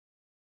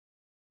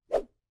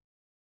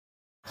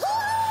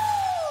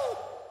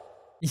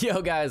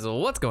Yo guys,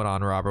 what's going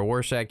on? Robert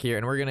Warshack here,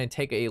 and we're gonna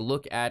take a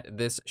look at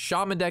this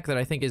Shaman deck that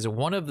I think is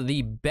one of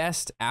the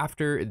best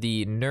after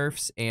the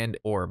nerfs and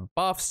or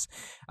buffs,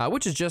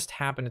 which has just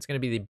happened. It's gonna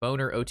be the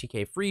Bolner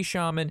OTK Freeze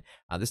Shaman.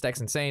 This deck's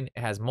insane.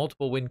 It has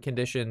multiple win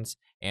conditions,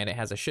 and it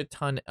has a shit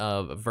ton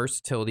of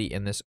versatility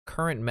in this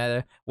current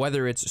meta,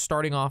 whether it's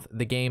starting off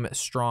the game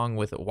strong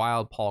with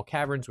Wildpaw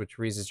Caverns, which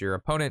freezes your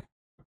opponent,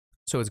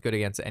 so it's good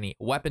against any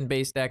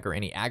weapon-based deck or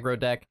any aggro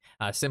deck.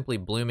 Simply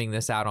blooming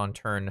this out on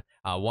turn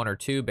 1 or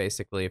 2,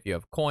 basically, if you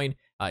have coin,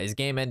 is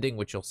game-ending,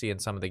 which you'll see in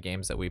some of the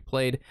games that we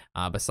played.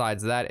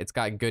 Besides that, it's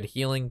got good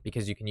healing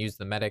because you can use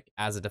the medic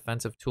as a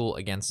defensive tool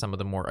against some of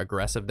the more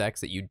aggressive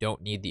decks that you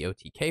don't need the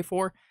OTK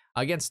for.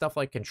 Against stuff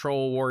like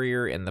Control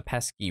Warrior and the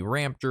pesky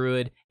Ramp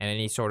Druid and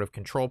any sort of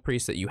control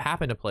priest that you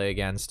happen to play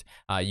against,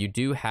 you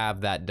do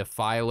have that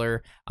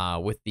Defiler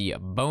with the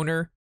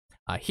Bolner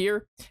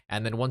here.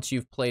 And then once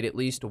you've played at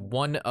least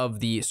one of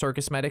the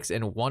Circus Medics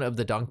and one of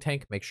the Dunk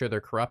Tank, make sure they're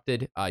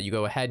corrupted, you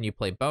go ahead and you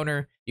play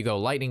Bolner, you go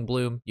Lightning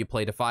Bloom, you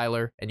play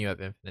Defiler, and you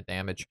have infinite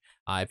damage.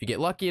 If you get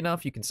lucky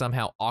enough, you can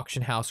somehow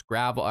Auctionhouse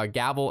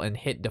Gavel and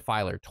hit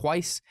Defiler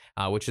twice,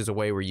 which is a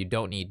way where you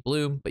don't need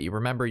Bloom, but you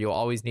remember you'll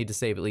always need to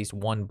save at least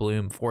one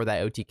Bloom for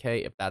that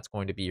OTK if that's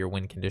going to be your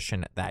win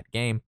condition that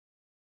game.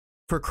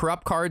 For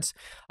corrupt cards,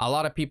 a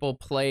lot of people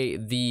play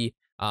the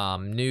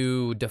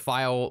new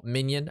Defile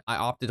minion. I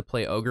opted to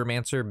play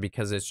Ogremancer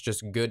because it's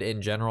just good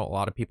in general. A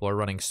lot of people are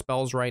running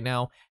spells right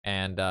now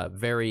and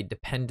very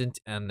dependent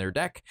on their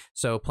deck.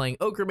 So playing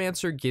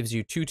Ogremancer gives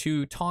you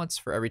 2/2 taunts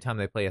for every time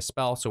they play a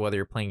spell. So whether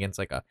you're playing against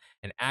like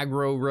an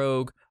aggro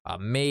rogue, a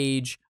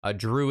mage, a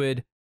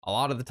druid, a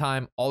lot of the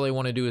time, all they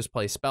want to do is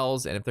play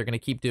spells, and if they're going to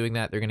keep doing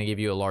that, they're going to give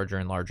you a larger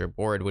and larger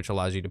board, which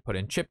allows you to put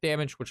in chip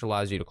damage, which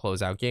allows you to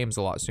close out games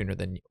a lot sooner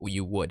than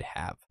you would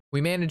have. We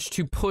managed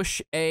to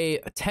push a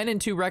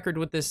 10-2 record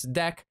with this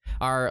deck.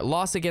 Our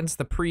loss against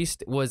the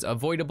priest was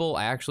avoidable.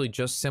 I actually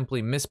just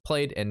simply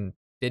misplayed and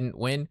didn't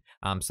win,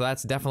 so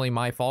that's definitely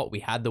my fault.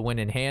 We had the win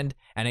in hand,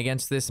 and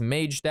against this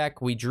mage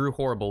deck, we drew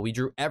horrible. We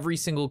drew every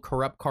single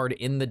corrupt card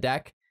in the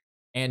deck,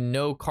 and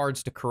no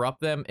cards to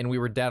corrupt them, and we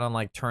were dead on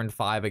like turn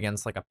 5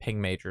 against like a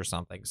ping mage or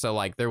something. So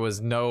like there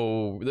wasn't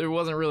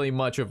really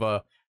much of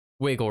a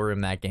wiggle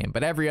room that game,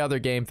 but every other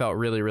game felt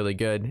really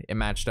good. It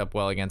matched up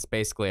well against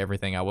basically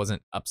everything. I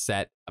wasn't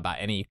upset about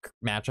any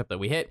matchup that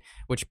we hit,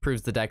 which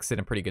proves the deck's in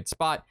a pretty good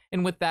spot.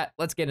 And with that,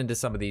 let's get into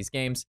some of these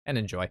games and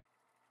enjoy.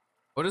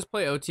 We'll just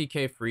play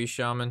OTK Freeze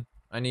Shaman.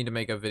 I need to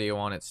make a video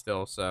on it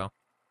still, so.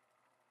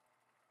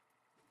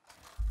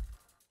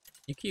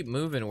 You keep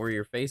moving where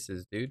your face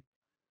is, dude.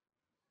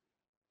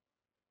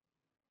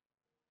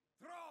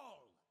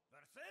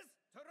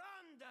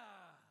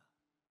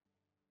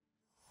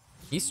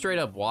 He's straight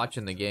up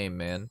watching the game,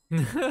 man.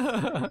 The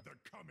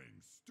coming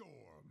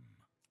storm.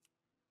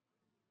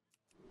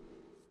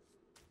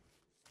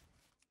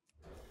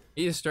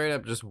 He's straight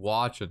up just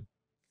watching.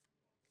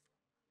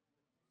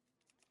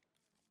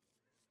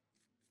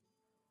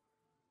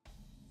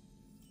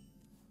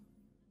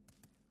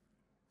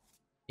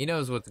 He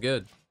knows what's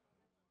good.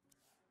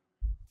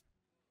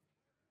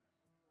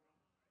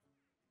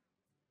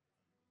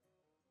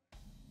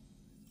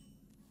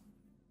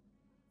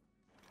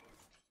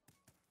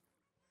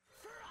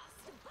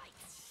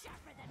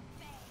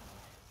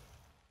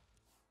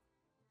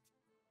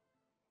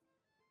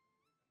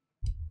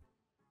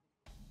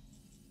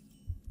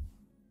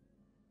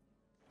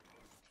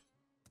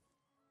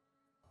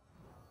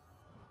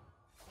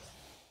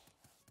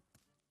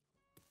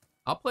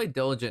 I'll play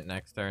Diligent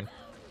next turn.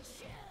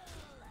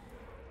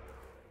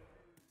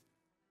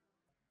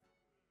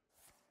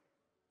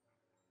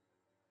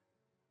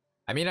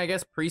 I mean, I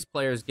guess priest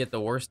players get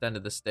the worst end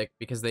of the stick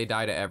because they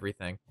die to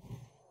everything,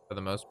 for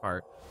the most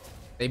part.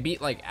 They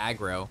beat like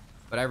aggro,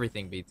 but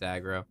everything beats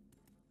aggro.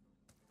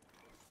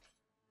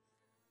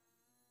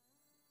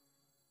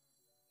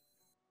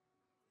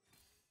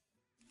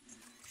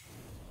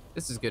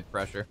 This is good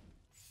pressure.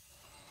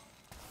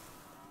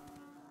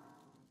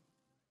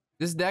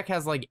 This deck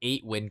has like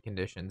 8 win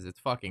conditions. It's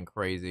fucking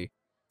crazy.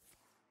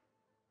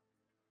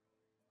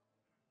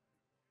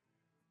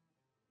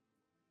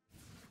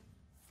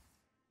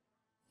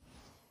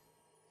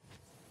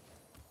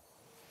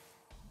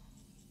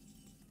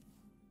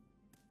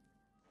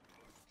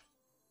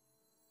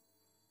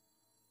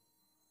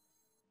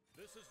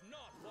 This is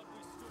not what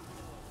we stood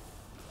for.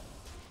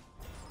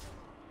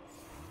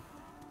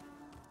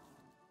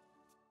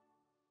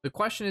 The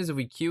question is, if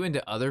we queue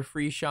into other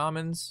free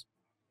shamans,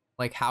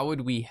 like, how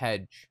would we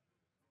hedge?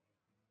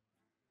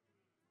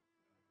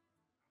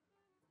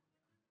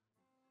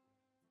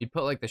 You'd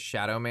put, like, the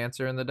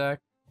Shadowmancer in the deck?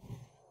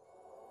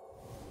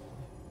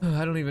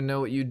 I don't even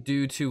know what you'd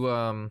do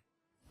to,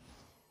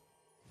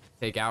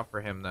 take out for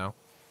him, though.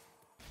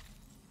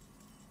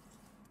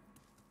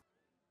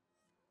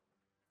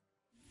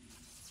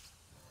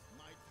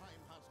 My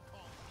time has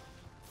come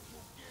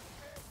to give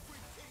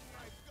everything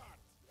I've got.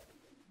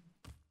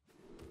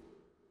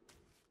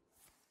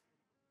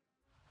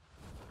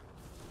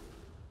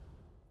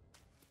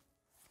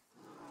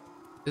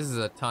 This is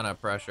a ton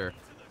of pressure.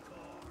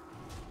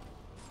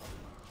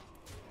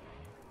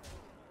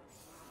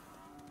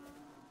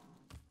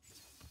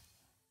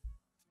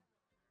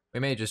 We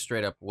may just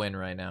straight up win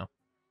right now.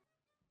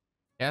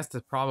 He has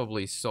to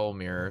probably Soul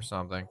Mirror or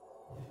something.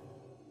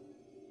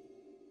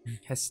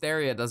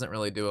 Hysteria doesn't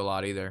really do a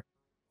lot either.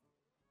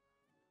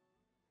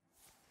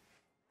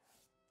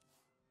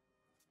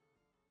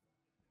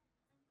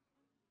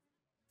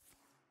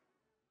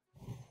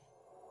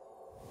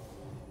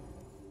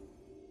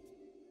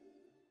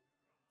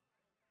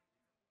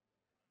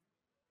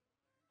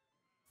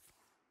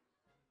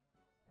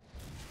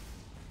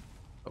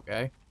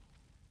 Okay.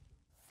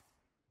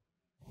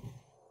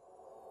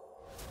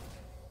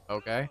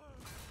 Okay.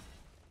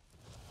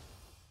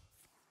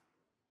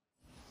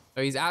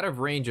 So he's out of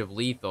range of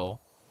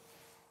lethal.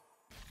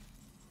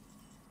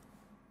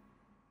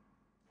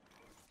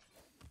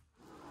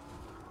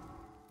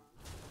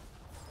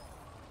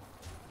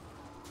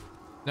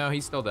 No,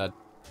 he's still dead.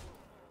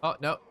 Oh,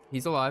 no,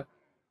 he's alive.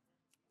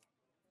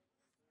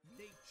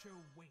 Nature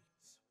waits.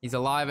 He's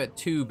alive at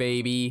 2,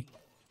 baby.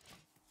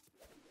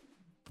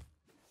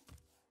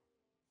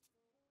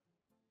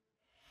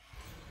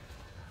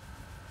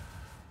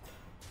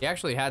 He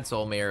actually had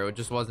Soul Mirror, it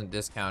just wasn't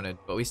discounted,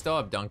 but we still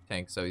have Dunk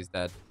Tank, so he's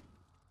dead.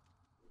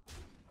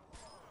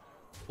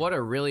 What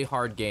a really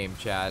hard game,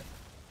 chat.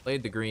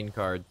 Played the green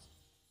cards.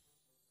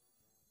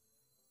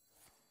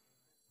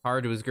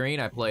 Hard was green,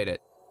 I played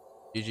it.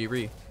 GG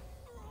Re.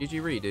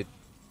 GG Re, dude.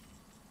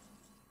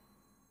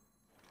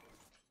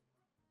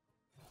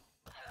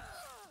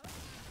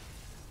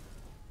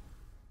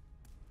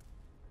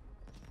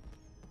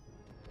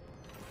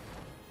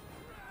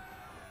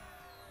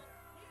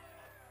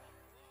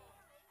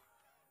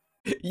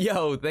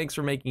 Yo, thanks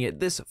for making it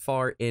this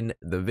far in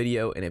the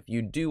video, and if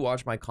you do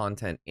watch my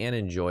content and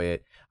enjoy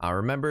it,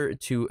 remember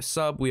to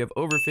sub. We have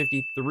over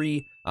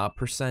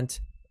 53%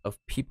 of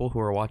people who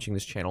are watching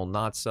this channel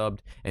not subbed,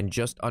 and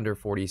just under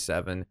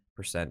 47%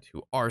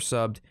 who are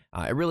subbed.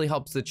 It really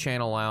helps the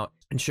channel out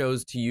and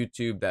shows to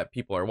YouTube that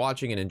people are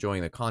watching and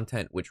enjoying the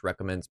content, which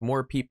recommends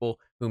more people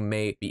who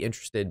may be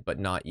interested but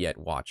not yet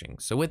watching.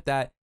 So with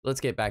that,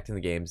 let's get back to the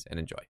games and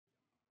enjoy.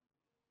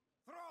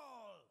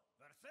 Thrall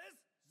versus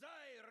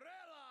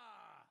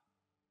Zyrella.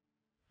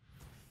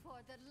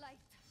 For the light,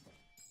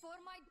 for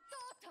my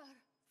daughter.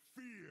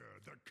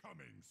 Fear the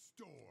coming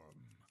storm.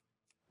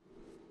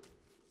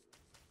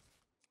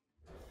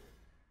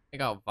 I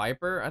got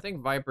Viper. I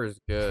think Viper's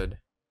good.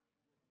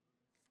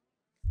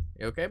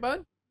 You okay,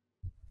 bud?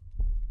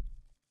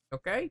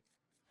 Okay?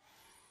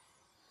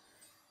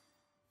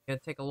 Gonna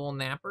take a little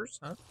nappers,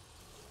 huh?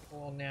 Take a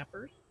little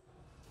nappers.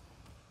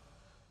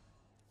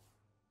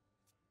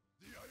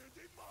 The iron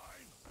is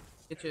mine.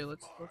 Get you.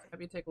 Let's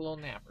have you take a little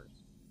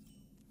nappers.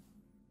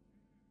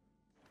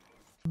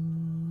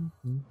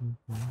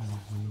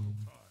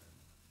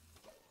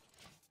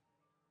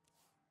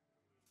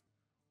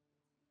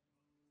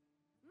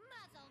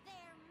 Muzzle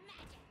their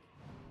magic.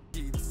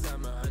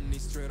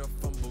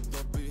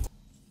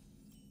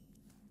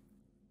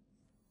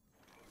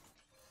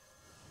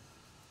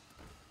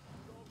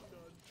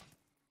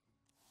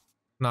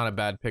 Not a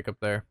bad pickup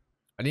there.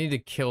 I need to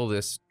kill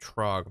this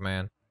Trog,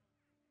 man.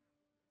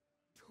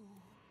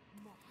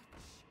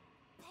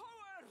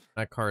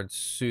 That card's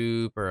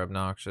super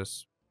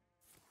obnoxious.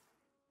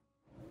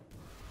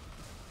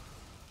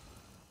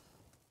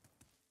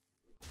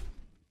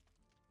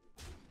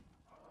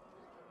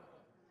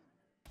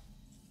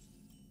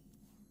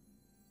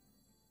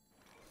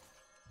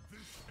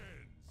 This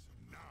ends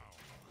now.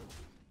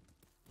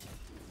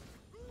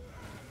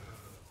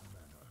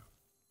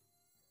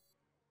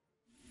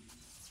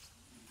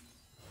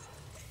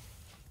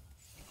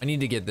 I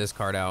need to get this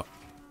card out.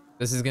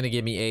 This is going to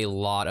give me a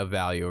lot of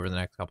value over the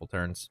next couple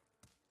turns.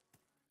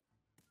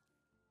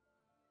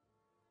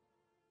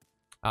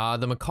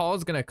 The Macaw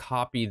is going to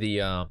copy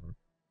the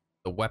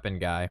weapon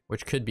guy,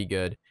 which could be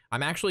good.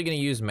 I'm actually going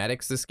to use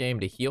medics this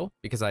game to heal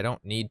because I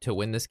don't need to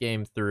win this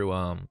game through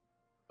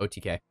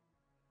OTK.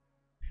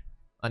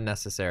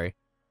 Unnecessary.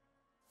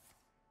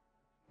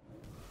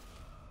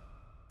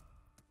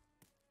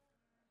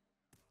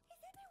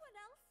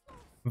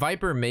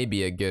 Viper may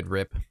be a good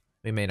rip.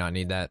 We may not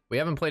need that. We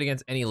haven't played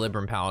against any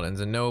Libram Paladins,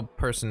 and no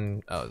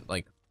person,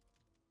 like,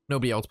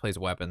 nobody else plays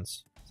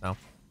weapons, so.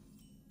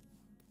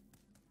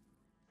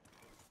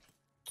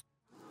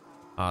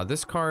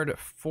 This card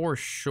for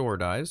sure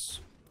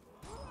dies.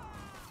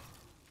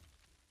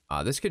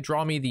 This could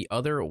draw me the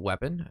other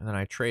weapon, and then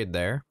I trade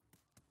there.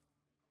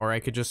 Or I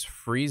could just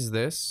freeze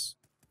this.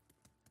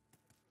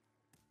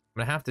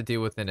 I'm gonna have to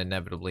deal with it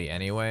inevitably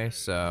anyway,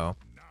 so.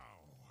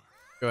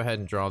 Go ahead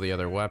and draw the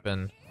other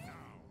weapon.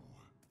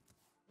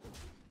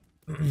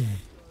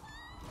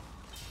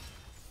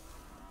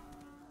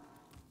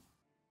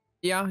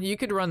 Yeah, you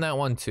could run that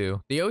one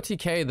too. The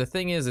OTK, the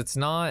thing is, it's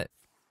not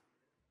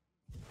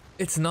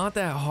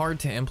that hard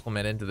to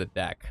implement into the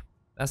deck.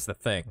 That's the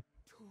thing.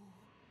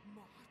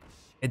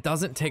 It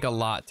doesn't take a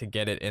lot to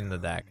get it in the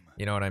deck.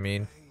 You know what I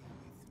mean?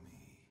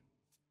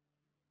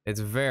 It's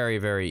very,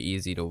 very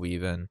easy to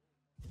weave in.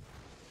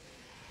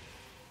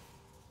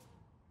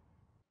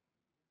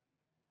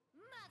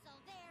 Muzzle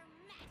their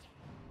magic.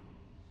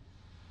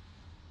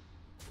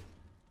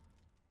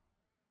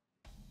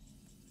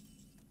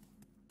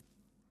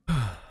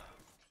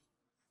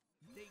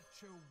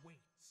 future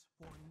waits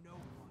for no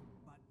one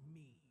but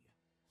me.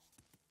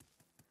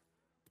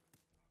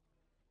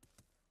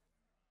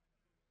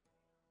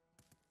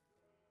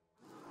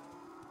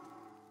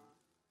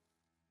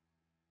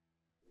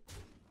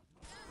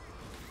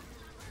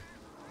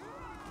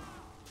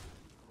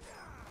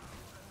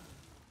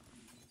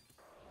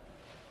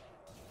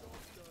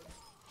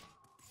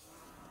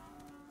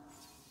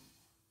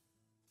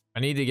 I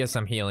need to get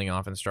some healing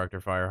off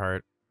Instructor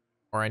Fireheart,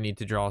 or I need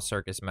to draw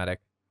Circus Medic.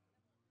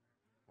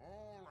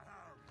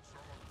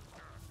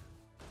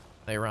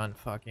 They run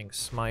fucking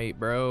smite,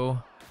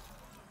 bro.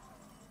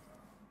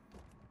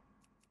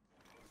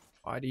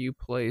 Why do you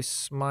play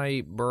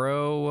smite,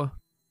 bro?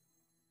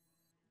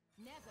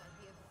 Never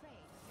be afraid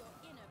of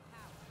your inner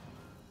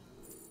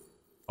power.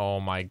 Oh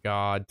my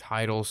god,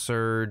 Tidal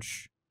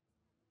Surge.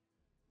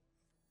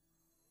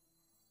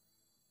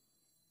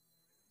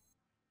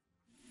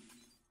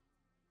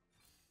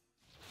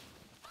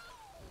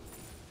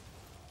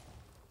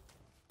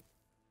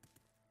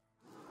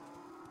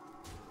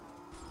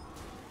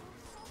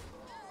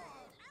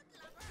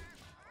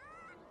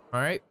 All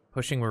right,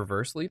 pushing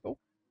reverse lethal.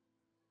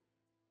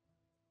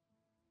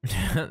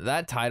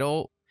 That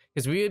title,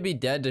 because we would be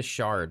dead to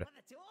Shard.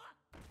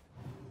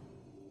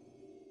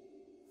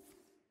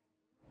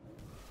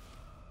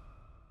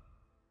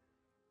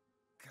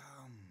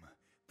 Come,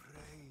 pray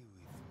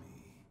with me.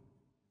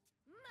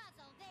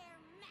 Muzzle their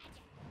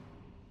magic.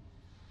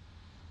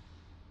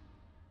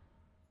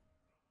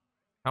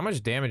 How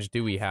much damage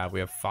do we have? We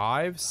have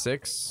 5,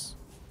 6.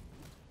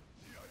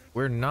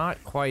 We're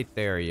not quite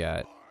there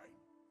yet.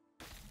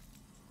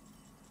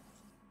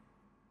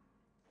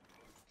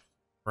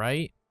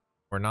 Right?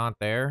 We're not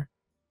there.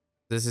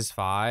 This is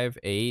 5,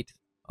 8,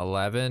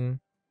 11,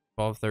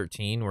 12,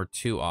 13. We're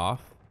 2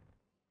 off.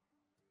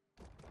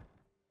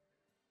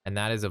 And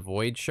that is a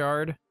Void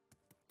Shard.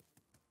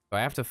 So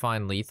I have to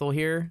find lethal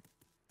here.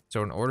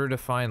 So in order to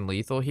find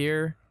lethal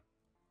here,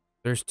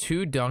 there's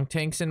 2 dunk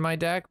tanks in my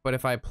deck, but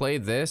if I play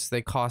this,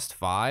 they cost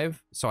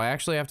 5. So I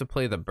actually have to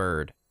play the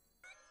bird.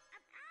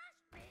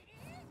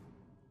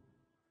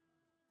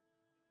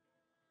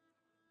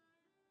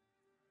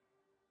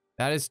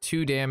 That is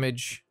 2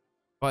 damage,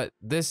 but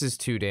this is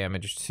 2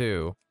 damage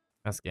too.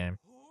 That's game.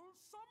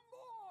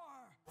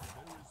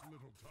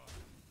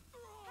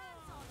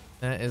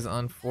 That is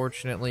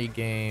unfortunately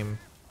game.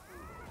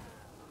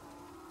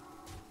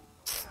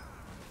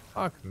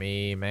 Fuck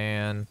me,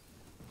 man.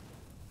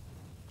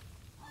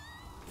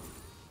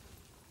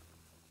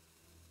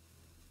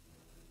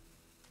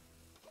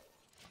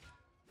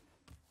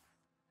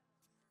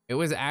 It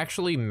was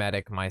actually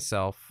medic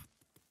myself.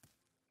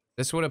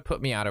 This would have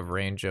put me out of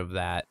range of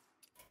that.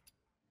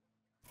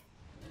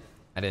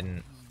 I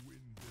didn't.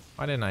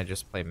 Why didn't I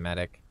just play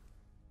medic?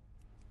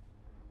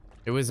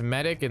 It was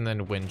medic and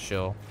then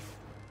Windchill.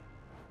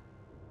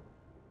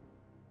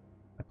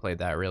 I played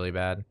that really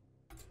bad.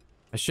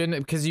 I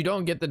shouldn't, because you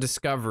don't get the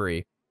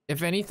discovery.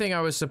 If anything,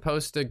 I was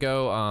supposed to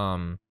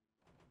go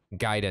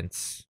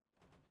guidance.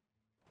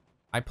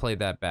 I played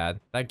that bad.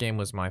 That game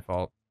was my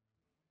fault.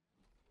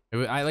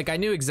 I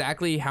knew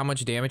exactly how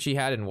much damage he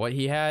had and what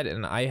he had,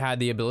 and I had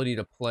the ability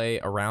to play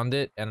around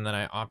it, and then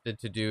I opted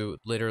to do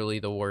literally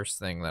the worst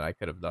thing that I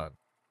could have done.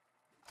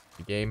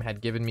 The game had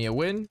given me a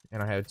win,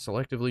 and I had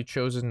selectively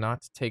chosen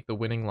not to take the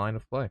winning line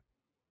of play.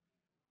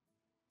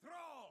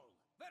 Thrall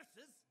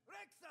versus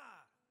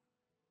Rexar.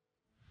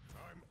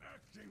 I'm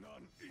acting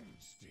on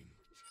instinct.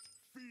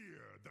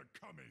 Fear the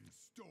coming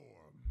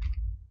storm.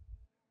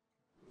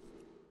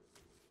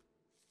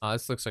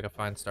 This looks like a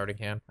fine starting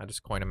hand. I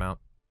just coin him out.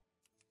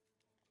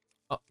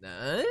 Oh,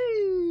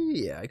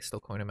 yeah, I can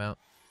still coin him out.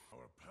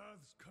 Our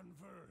paths converge.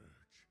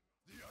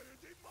 The iron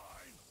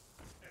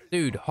divine.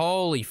 Dude,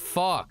 holy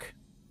fuck.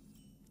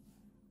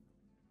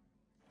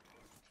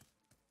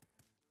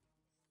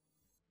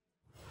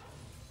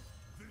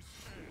 This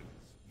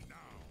ends now.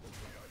 The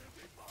iron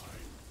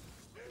divine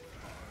is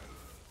mine.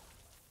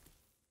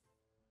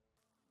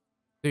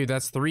 Dude,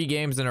 that's 3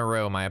 games in a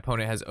row my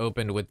opponent has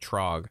opened with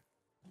Trog.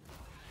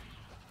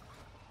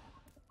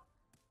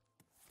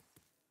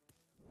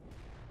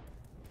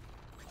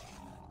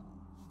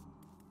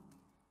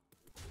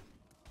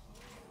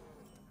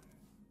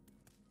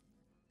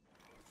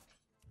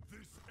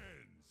 This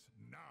ends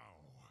now.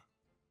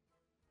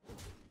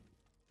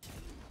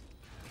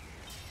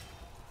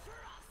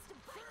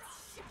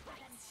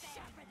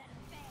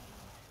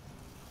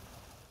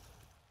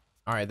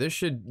 All right,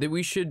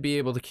 we should be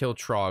able to kill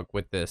Trog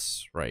with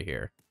this right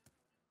here.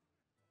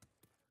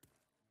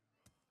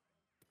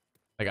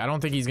 Like, I don't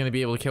think he's gonna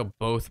be able to kill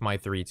both my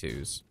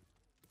 3/2s.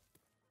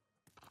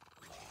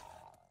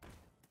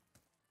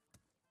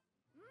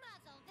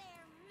 Muzzle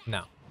their magic.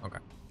 No, okay.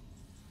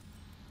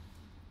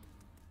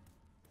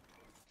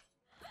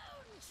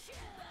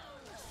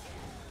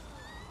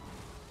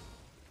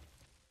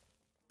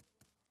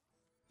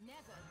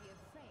 Never be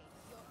afraid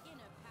of your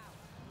inner power.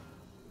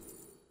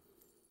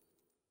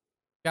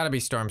 Gotta be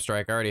Storm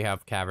Strike. I already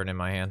have Cavern in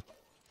my hand.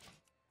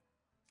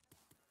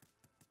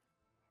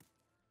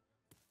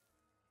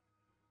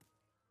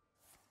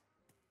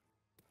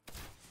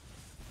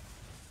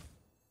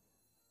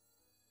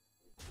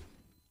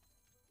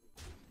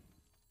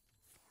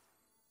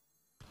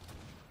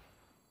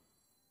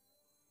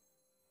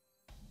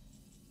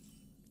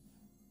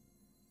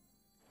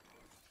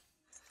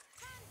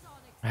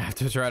 I have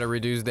to try to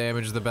reduce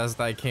damage the best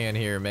I can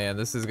here, man.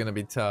 This is gonna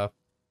be tough.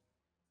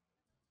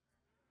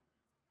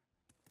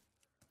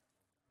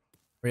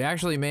 We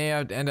actually may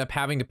have to end up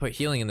having to put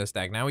healing in this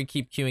deck. Now we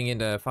keep queuing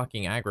into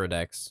fucking aggro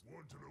decks.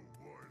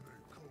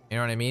 You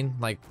know what I mean?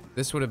 Like,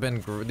 this would have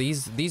been...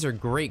 These are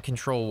great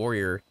control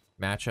warrior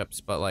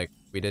matchups, but, like,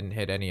 we didn't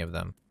hit any of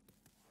them.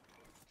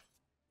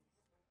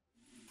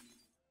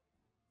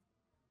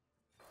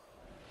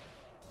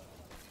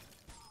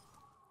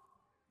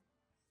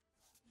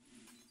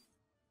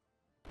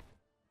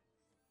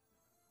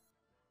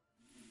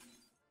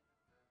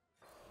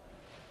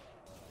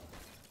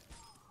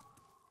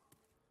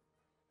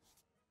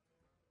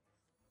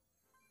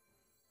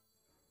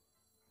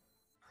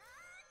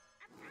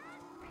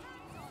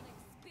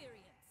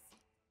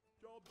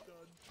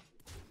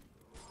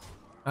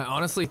 I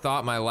honestly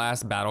thought my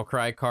last battle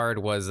cry card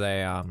was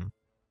a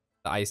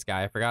the ice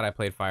guy. I forgot I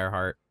played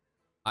Fireheart.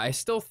 I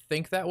still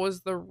think that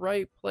was the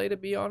right play, to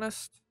be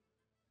honest.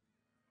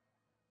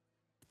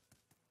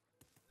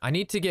 I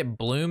need to get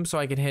Bloom so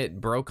I can hit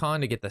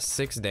Brokon to get the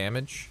 6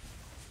 damage.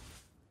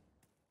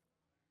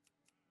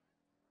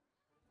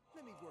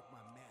 Let me work my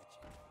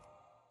magic.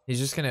 He's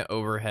just gonna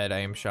overhead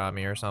aim shot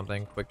me or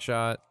something. Quick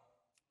shot.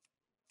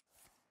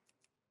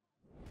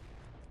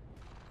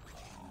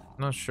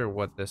 I'm not sure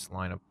what this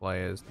line of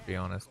play is, to be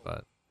honest,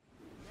 but...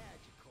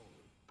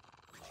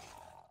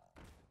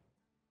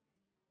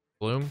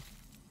 Bloom?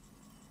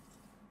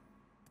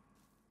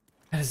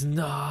 That is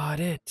not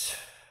it.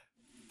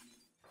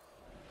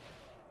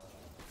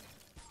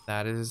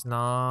 That is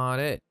not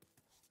it.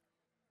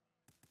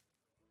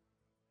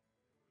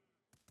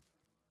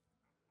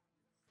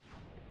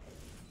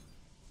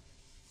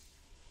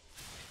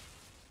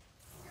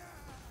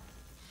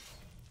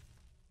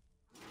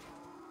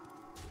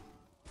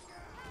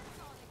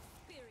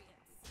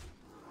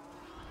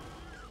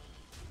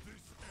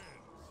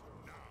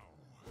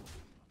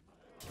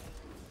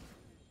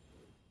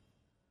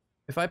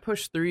 If I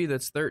push 3,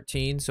 that's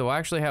 13. So I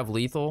actually have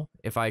lethal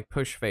if I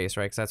push face,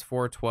 right? Because that's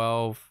 4,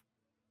 12,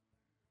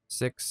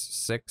 6,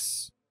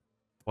 6,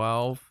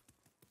 12.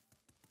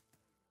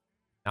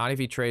 Not if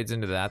he trades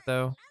into that,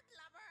 though.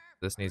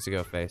 This needs to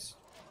go face.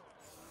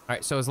 All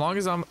right, so as long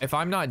as if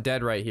I'm not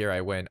dead right here, I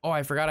win. Oh,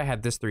 I forgot I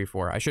had this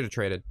 3-4. I should have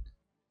traded.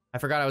 I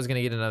forgot I was going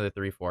to get another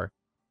 3-4.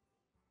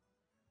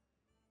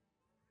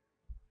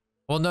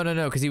 Well, no,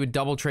 because he would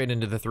double trade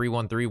into the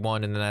 3-1, 3-1,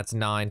 and then that's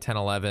 9, 10,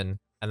 11.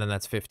 And then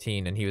that's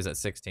 15, and he was at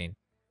 16.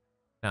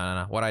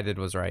 No. What I did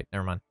was right.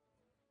 Never mind.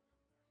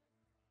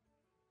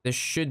 This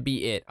should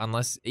be it.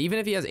 Unless... Even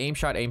if he has aim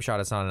shot,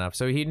 it's not enough.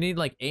 So he'd need,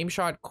 like, aim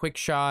shot, quick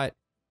shot,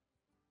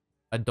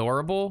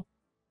 adorable.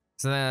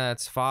 So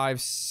that's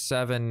 5,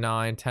 7,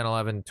 9, 10,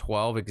 11,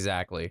 12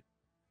 exactly.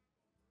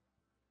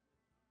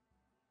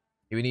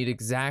 He would need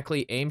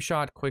exactly aim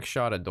shot, quick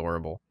shot,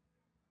 adorable.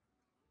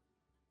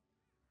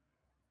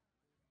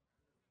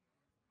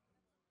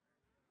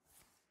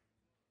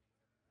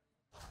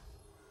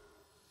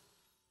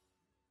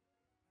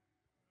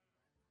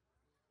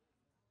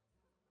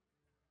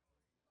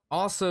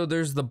 Also,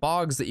 there's the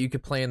bogs that you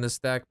could play in this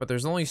deck, but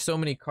there's only so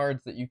many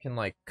cards that you can,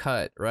 like,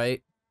 cut,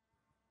 right?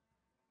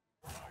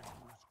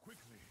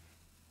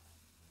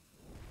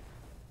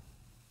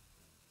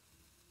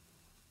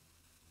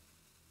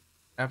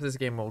 After this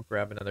game, we'll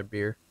grab another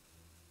beer.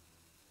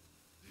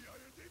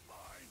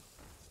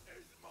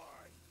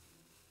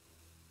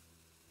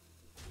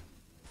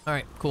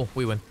 Alright, cool.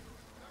 We win.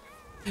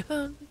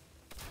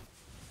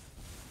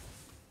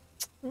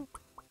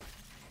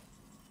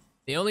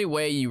 The only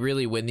way you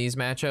really win these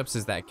matchups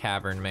is that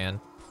cavern, man.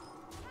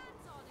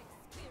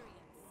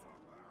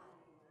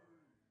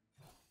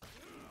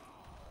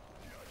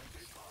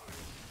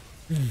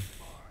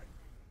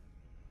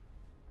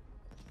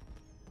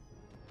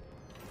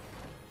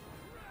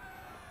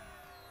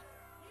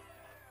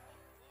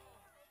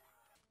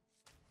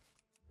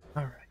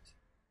 All right.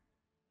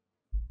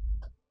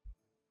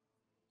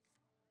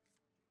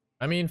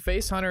 I mean,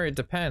 Face Hunter, it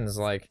depends.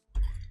 Like,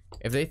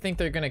 if they think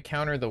they're gonna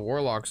counter the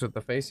Warlocks with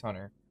the Face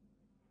Hunter,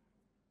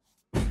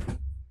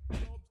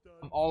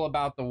 I'm all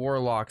about the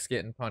Warlocks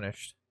getting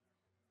punished.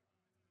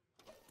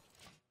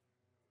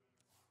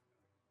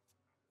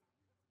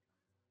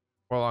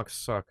 Warlocks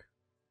suck.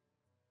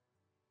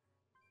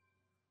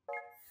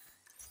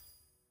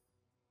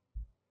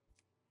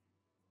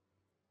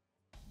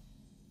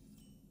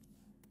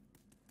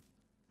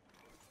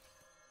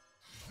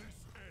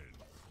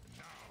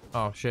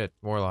 Oh shit,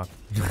 Warlock.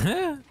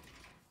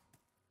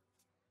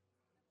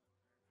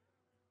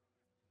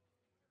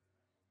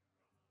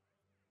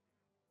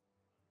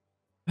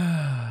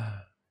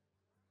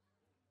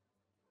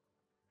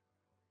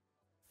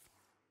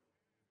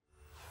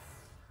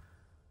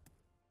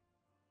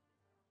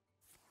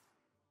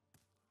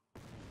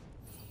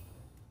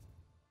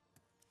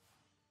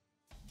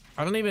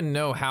 I don't even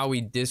know how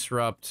we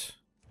disrupt.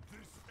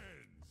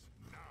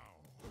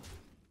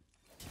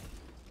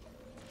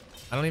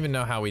 I don't even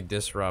know how we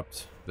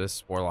disrupt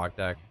this Warlock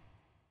deck.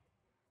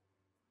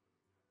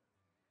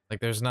 Like,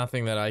 there's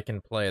nothing that I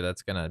can play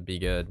that's gonna be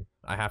good.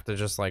 I have to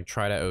just, like,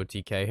 try to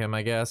OTK him,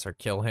 I guess, or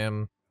kill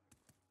him.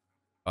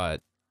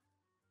 But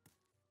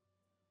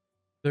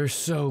they're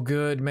so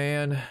good,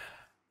 man.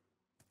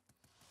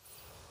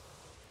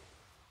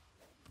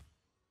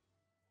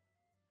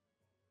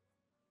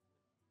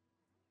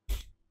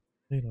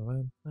 You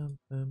are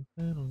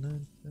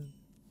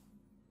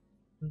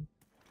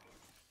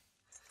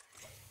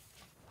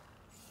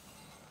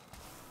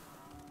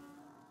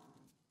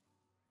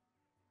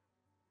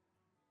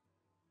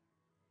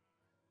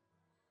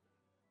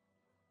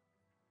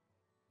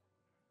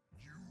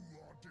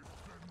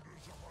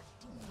defenders of a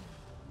doomed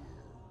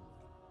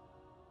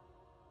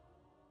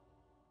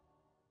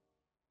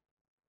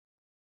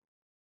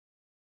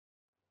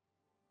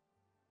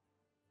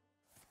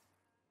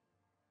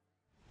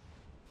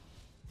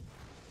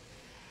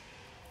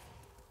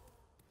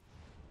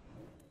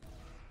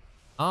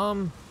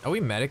world. Are we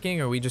medicing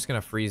or are we just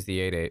gonna freeze the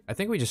 8/8? I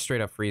think we just straight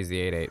up freeze the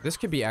 8/8. This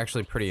could be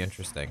actually pretty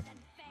interesting.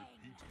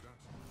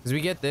 Because we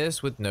get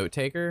this with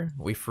Notetaker,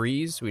 we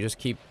freeze, we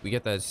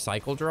get the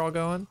cycle draw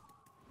going.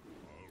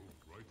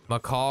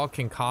 Macaw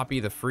can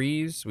copy the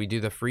freeze, we do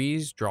the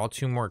freeze, draw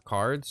 2 more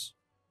cards.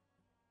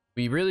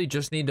 We really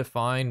just need to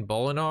find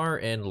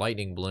Bolner and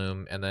Lightning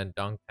Bloom and then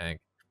Dunk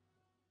Tank.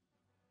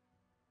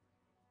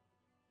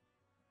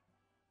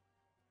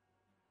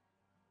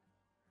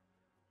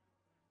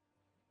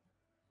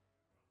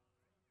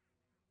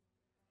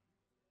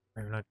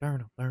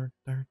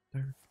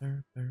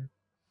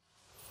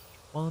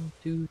 One,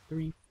 two,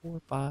 three, 4,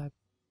 5.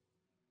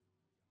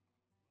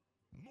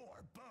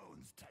 More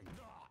bones to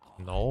gnaw.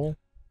 No.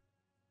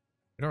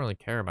 We don't really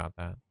care about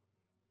that.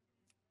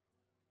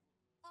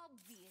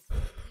 Obviously,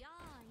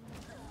 I'm the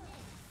next.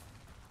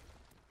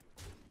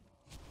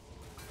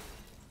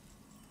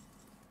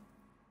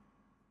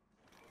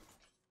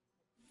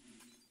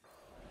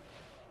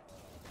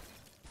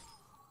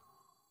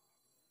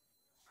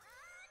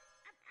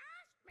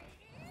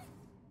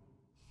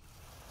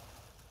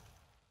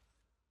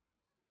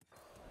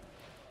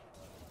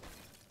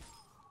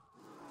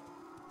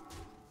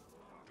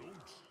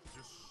 Don't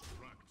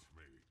distract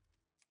me.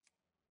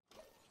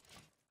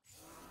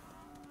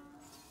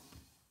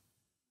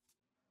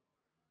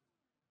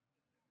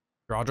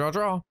 Draw, draw,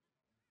 draw.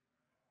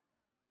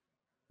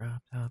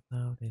 Drop top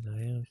load, I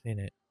haven't seen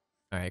it.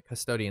 Alright,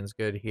 Custodian's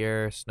good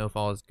here.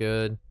 Snowfall is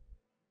good.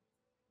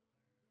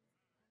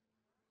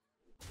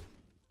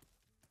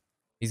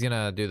 He's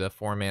gonna do the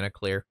 4 mana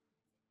clear.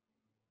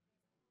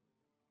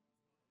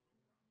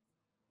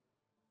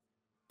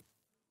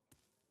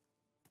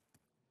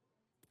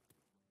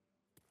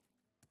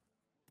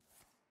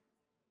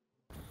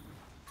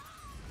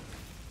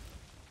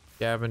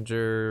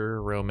 Scavenger,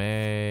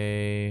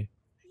 Romay,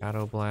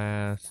 Shadow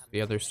Blast,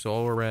 the other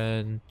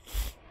Soren,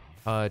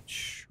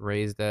 Touch,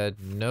 Raise Dead.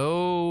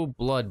 No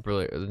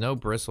no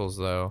bristles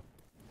though.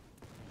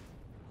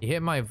 He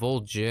hit my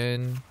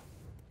Vol'jin,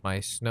 my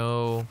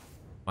Snow,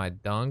 my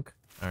Dunk.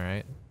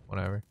 Alright,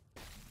 whatever.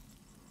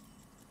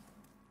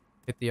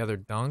 Hit the other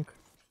Dunk.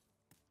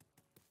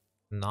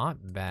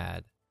 Not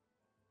bad.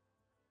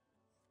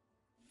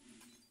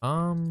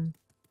 Can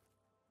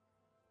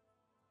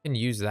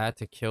use that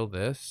to kill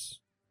this.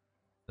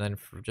 Then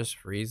just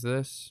freeze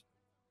this.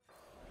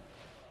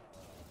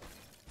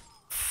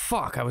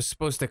 Fuck, I was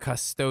supposed to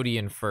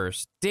Custodian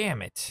first.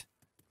 Damn it.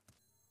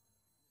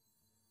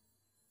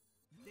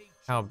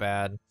 How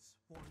bad?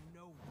 For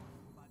no one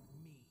but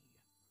me.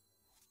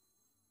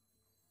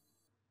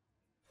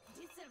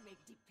 This'll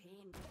make the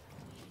pain.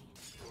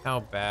 How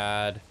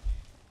bad?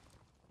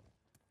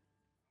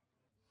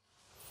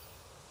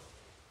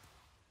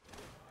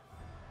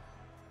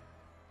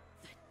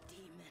 The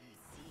demon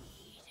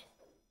seed.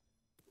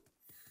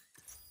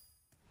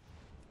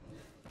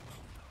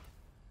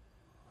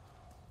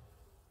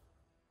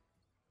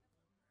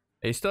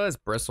 He still has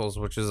bristles,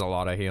 which is a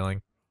lot of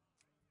healing.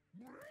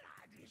 Blood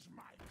is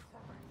my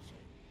currency.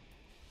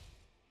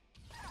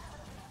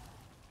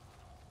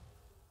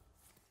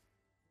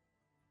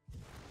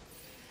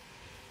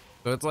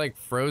 So it's like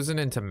frozen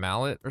into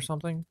mallet or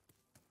something?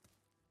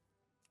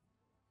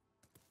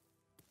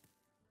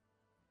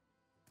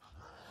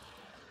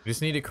 We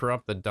just need to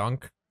corrupt the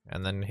Dunk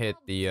and then hit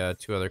the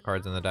 2 other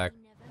cards in the deck.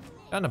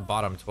 Down to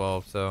bottom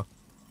 12, so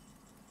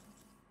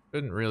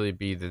shouldn't really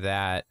be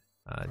that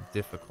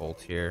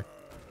difficult here.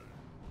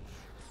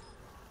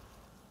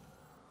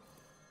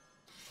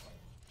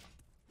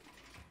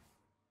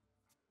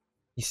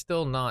 He's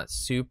still not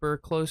super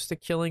close to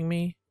killing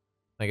me.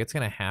 Like, it's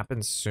gonna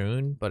happen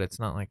soon, but it's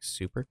not like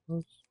super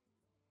close.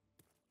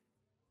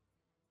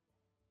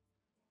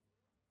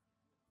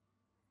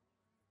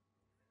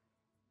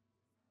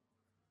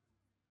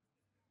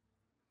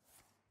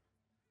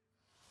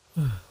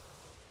 Blood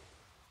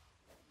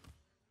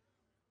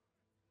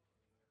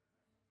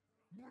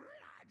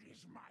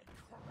is my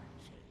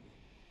currency.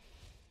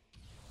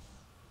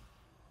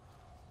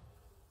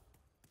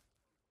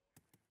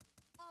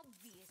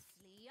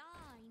 Obviously,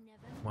 I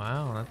never.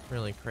 Wow, that's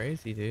really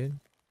crazy, dude.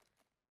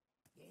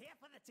 You here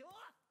for the tour?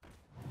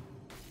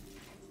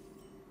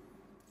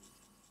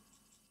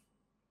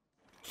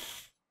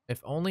 If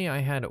only I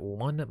had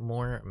one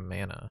more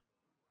mana.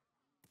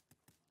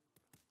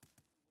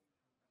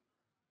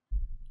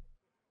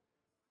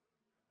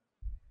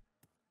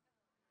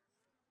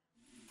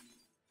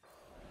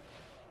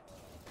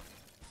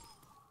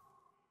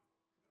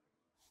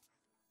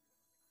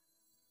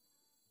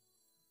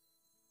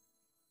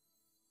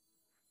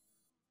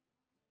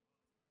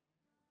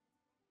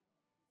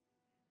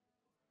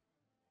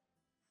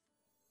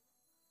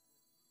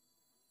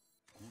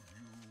 Could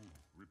you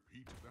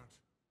repeat that?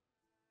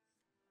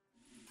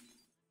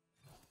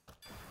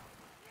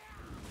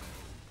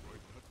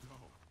 Write that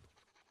down.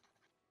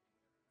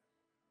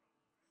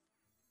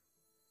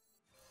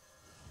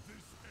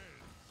 This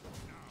ends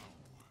now.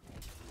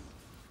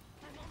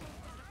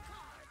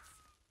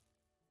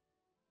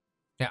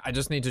 Yeah, I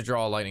just need to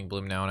draw a lightning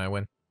bloom now and I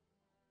win.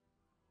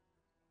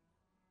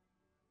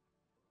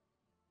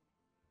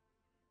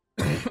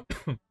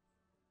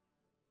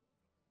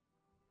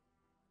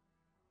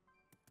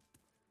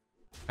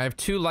 I have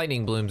 2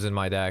 lightning blooms in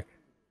my deck.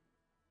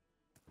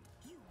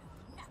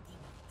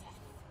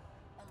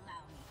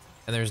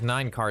 And there's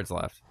 9 cards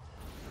left.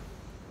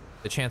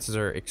 The chances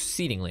are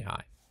exceedingly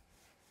high.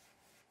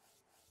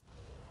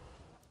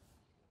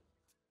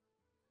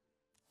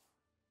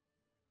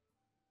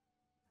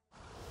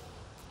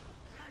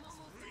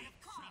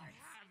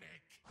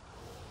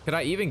 Could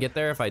I even get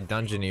there if I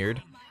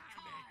dungeoneered?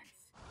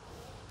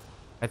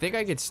 I think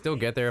I could still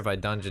get there if I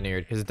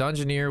dungeoneered, because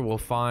Dungeoneer will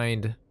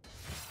find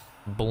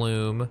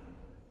bloom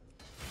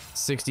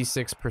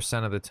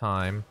 66% of the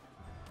time.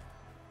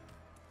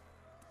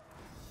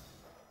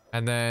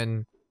 And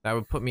then that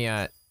would put me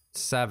at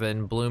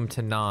 7, bloom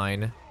to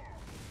 9.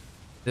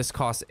 This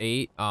costs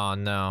 8. Oh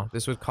no,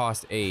 this would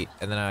cost 8,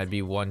 and then I'd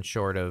be 1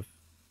 short of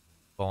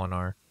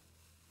Bolner.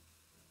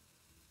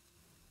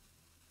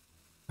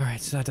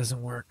 Alright, so that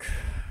doesn't work.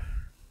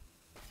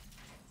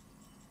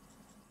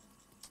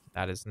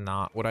 That is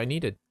not what I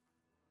needed.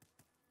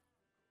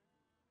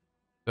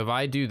 So if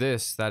I do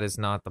this, that is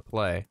not the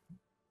play.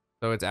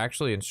 So it's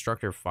actually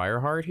Instructor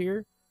Fireheart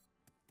here?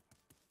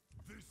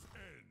 This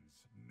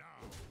ends now.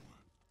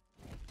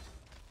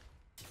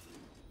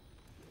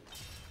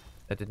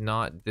 That did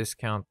not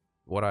discount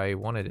what I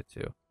wanted it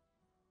to.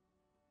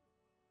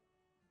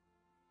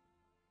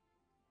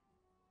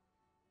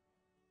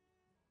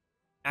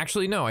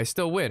 Actually, no, I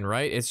still win,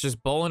 right? It's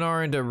just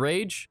Bolner into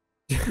Rage?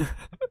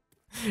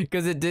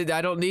 Because it did,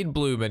 I don't need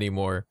Bloom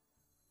anymore.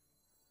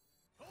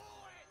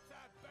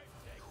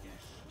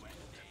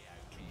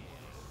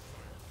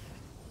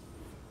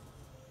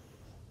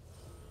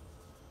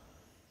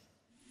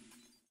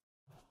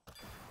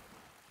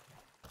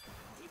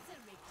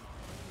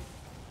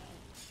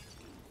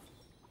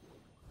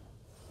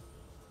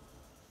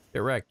 Get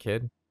wrecked,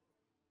 kid.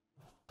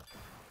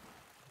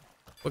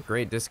 What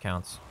great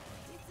discounts.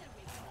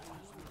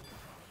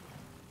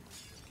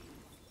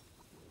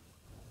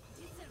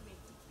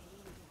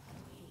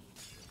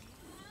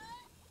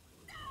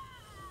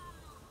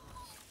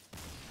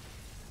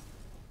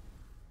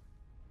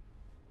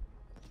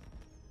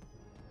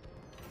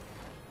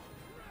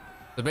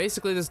 So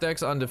basically this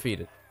deck's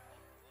undefeated.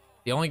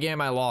 The only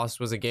game I lost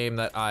was a game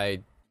that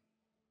I...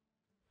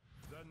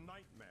 The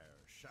nightmare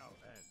shall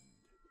end.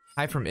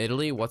 Hi from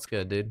Italy? What's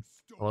good, dude?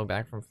 Hello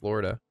back from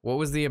Florida. What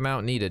was the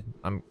amount needed?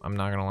 I'm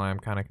not gonna lie, I'm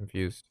kind of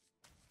confused.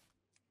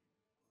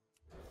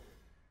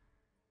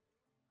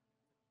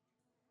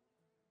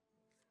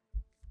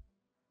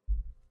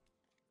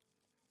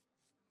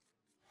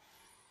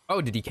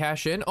 Oh, did he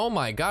cash in? Oh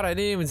my god, I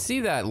didn't even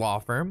see that, law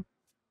firm.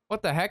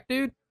 What the heck,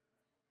 dude?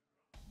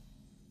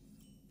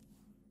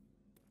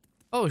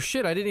 Oh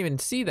shit, I didn't even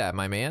see that,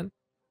 my man.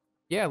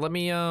 Yeah, let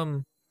me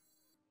go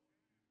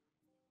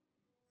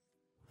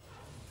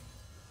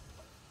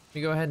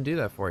ahead and do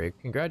that for you.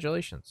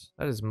 Congratulations.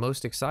 That is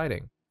most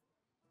exciting.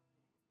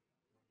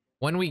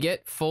 When we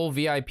get full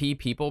VIP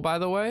people, by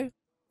the way,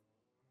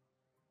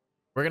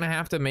 we're gonna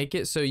have to make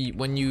it so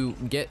when you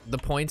get the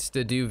points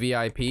to do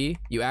VIP,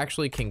 you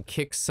actually can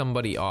kick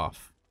somebody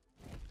off.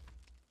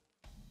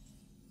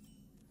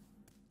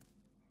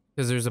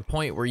 Because there's a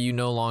point where you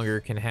no longer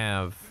can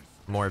have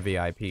more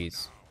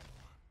VIPs.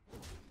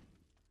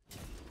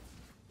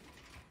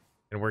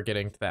 And we're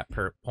getting to that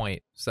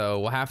point. So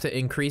we'll have to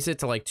increase it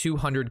to like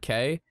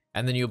 200k,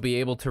 and then you'll be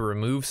able to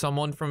remove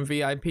someone from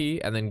VIP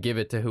and then give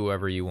it to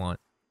whoever you want.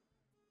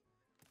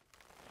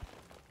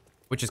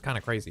 Which is kind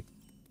of crazy.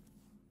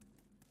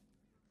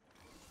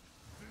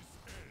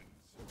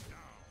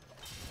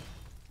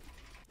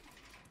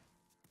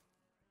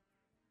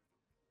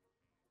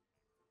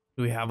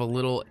 Do we have a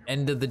little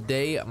end of the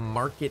day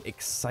market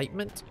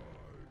excitement?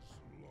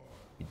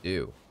 We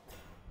do.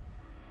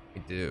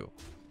 We do.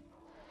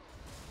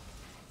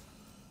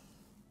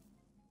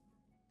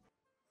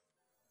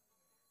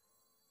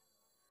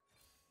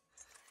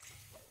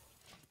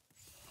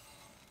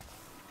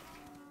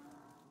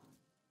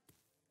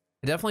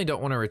 I definitely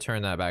don't want to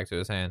return that back to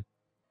his hand.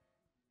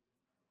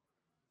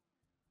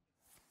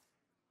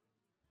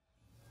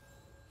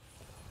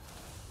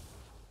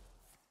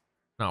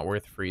 Not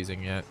worth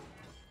freezing yet.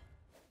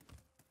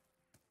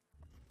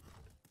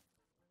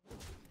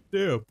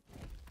 Damn.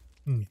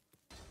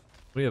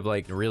 We have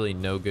like really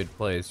no good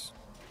plays.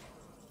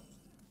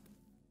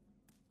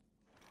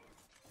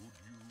 Could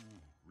you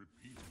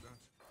repeat that?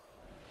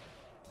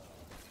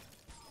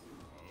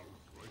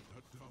 I'll write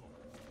that down.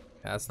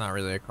 That's not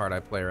really a card I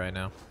play right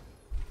now.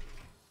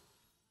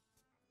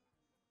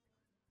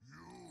 You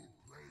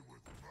play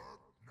with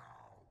Merc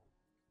now.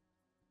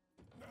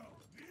 Now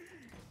these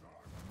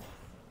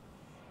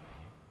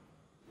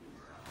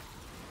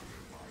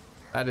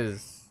are That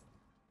is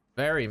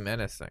very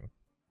menacing.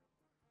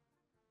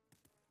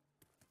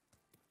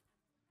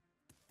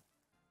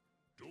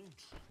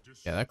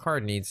 Yeah, that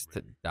card needs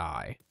to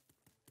die.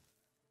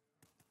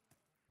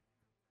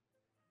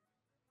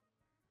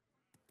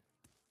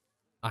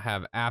 I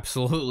have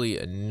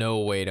absolutely no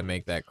way to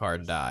make that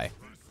card die.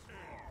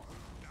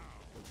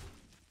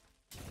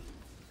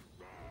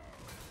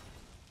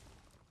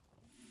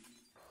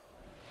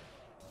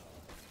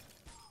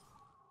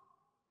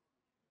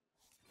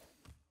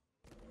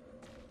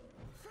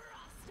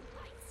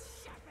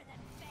 Frostbite's sharper than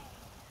fang.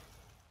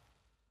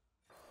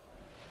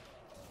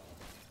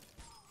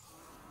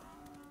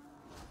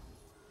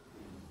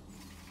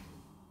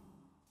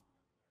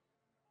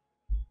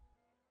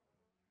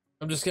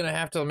 I'm just gonna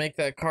have to make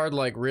that card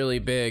like really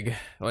big.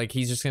 Like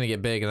he's just gonna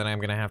get big and then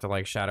I'm gonna have to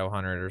like Shadow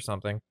Hunter it or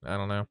something. I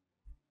don't know.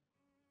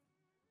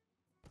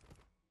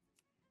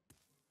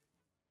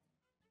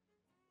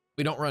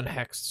 We don't run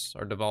Hex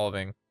or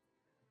Devolving.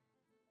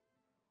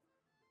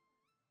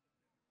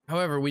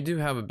 However, we do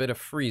have a bit of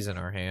freeze in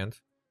our hand.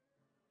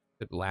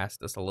 Could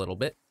last us a little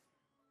bit.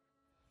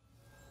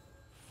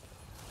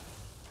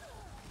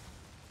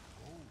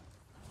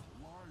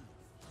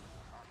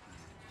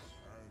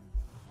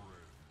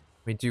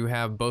 We do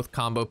have both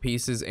combo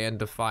pieces and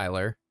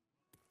Defiler.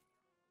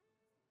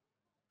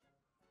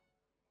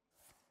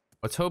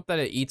 Let's hope that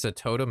it eats a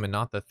totem and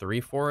not the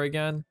 3/4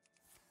 again.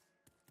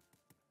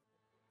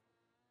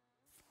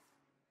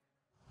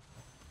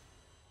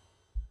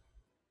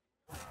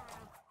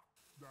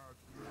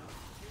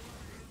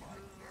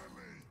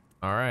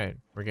 All right,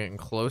 we're getting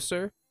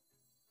closer.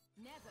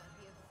 Never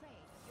be afraid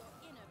of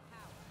your inner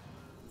power.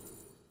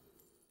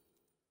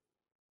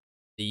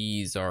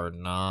 These are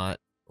not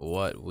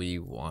what we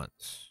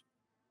want.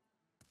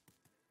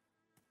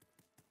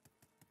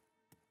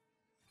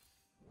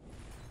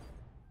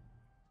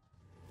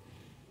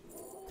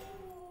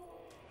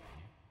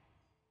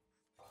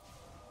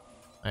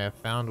 I have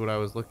found what I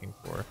was looking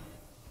for.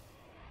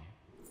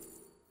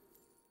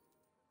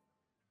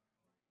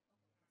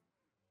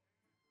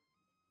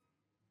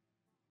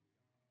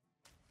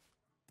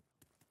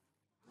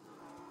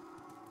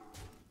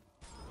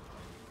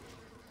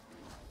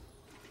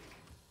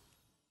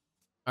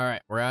 All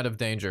right, we're out of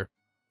danger.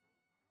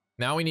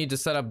 Now we need to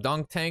set up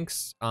dunk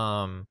tanks,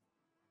 and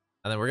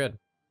then we're good.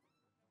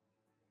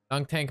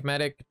 Dunk tank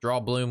medic, draw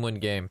bloom, win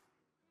game.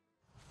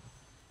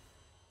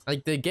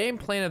 Like the game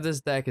plan of this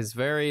deck is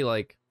very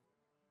like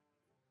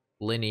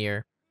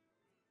linear.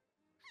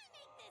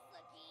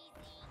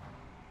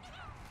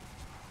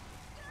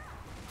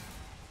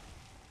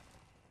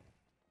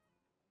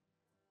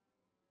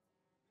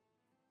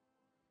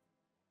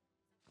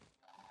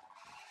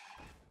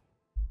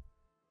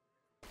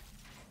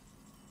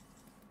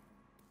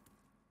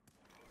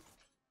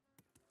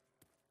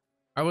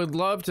 I would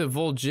love to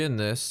Vol'jin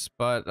this,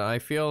 but I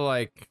feel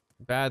like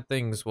bad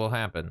things will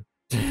happen.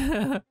 Nature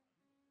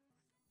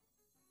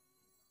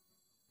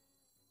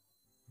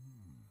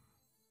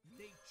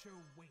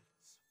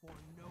waits for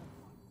no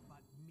one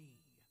but me.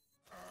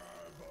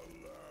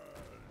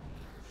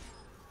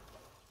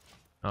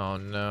 Oh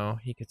no,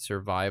 he could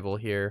survival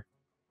here.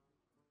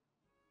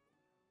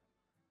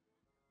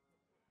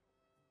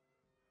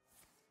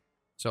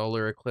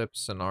 Solar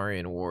Eclipse,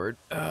 Cenarian Ward.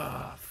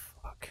 Ugh,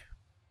 fuck.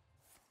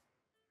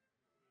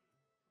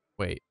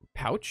 Wait,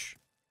 pouch?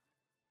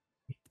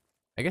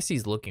 I guess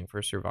he's looking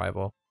for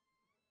survival.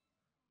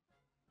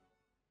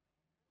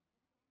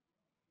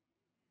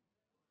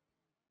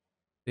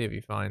 See if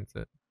he finds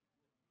it.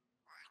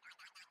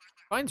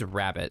 Finds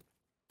rabbit.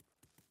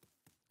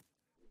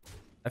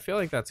 I feel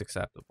like that's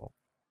acceptable.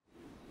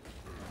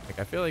 Like,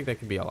 I feel like that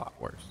could be a lot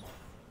worse.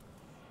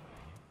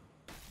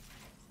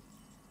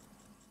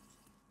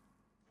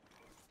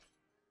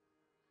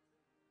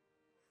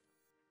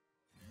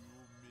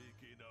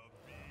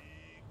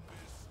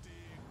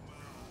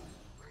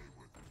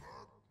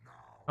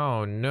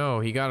 Oh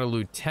no, he got a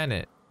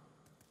lieutenant.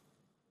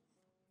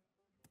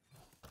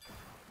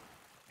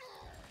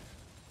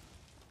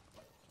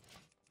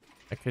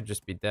 I could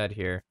just be dead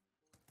here.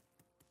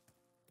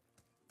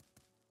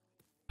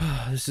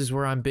 This is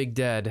where I'm big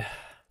dead.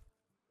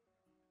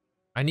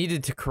 I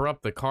needed to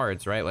corrupt the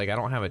cards, right? Like, I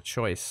don't have a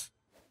choice.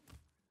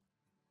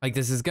 Like,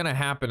 this is gonna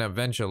happen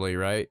eventually,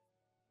 right?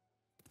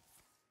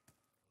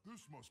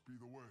 This must be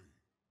the way.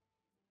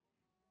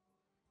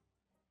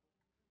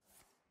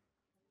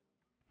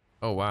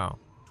 Oh, wow.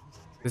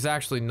 This is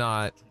actually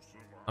not...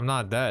 I'm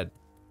not dead.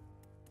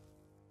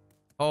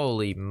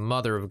 Holy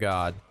mother of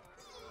God.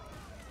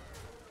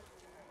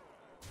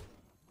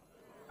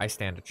 I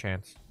stand a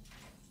chance.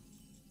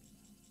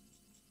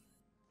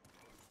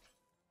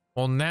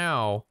 Well,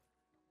 now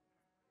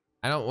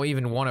I don't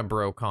even want a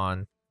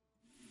Brocon.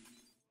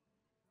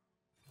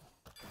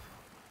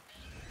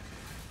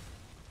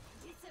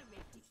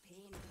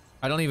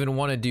 I don't even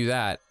want to do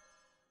that.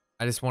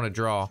 I just want to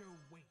draw.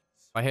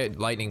 If I hit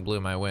Lightning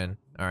Bloom, I win.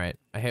 All right,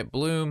 I hit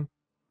Bloom.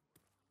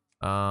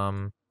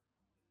 So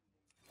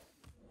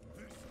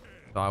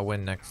I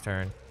win next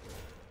turn.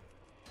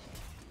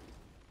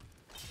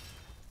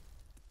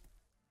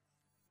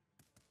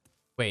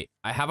 Wait,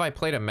 have I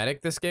played a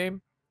medic this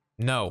game?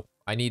 No,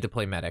 I need to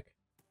play medic.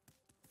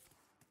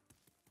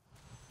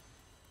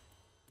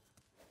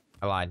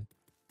 I lied.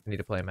 I need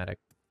to play a medic.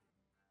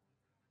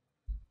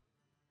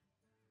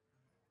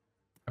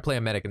 I play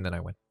a medic and then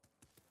I win.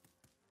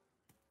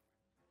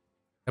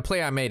 The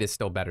play I made is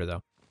still better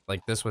though.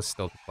 Like this was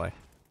still the play.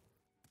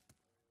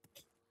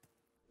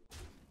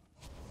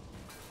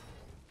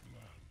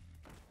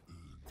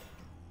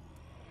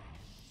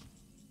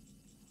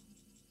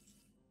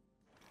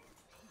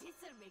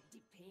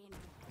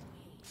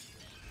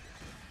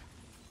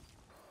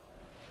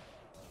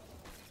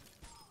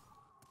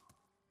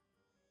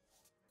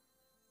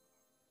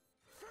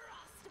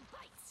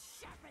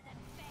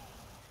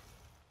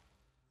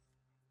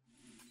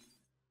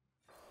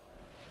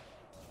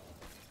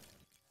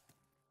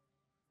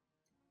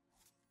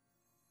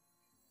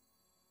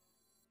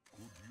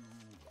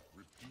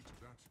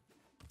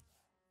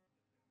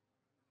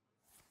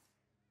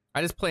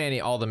 I just play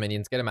all the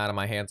minions, get them out of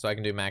my hand so I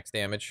can do max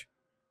damage.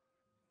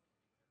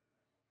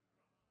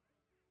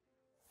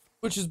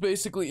 Which is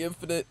basically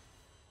infinite.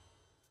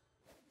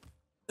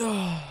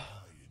 So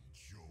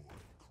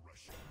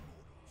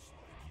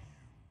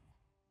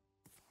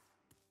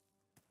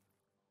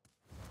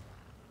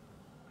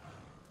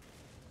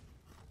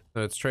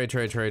it's trade,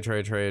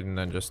 and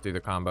then just do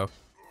the combo.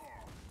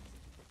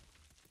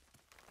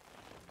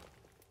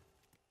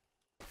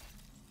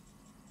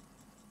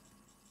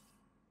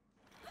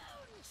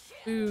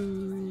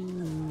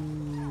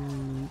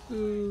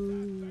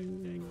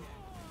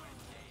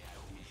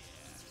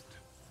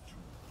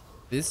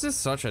 This is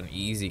such an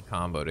easy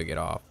combo to get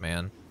off,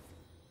 man.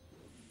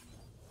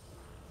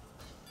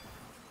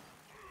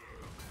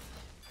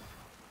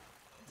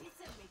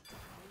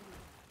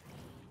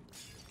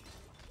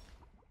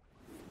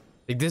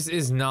 Like, this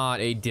is not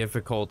a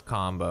difficult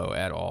combo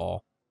at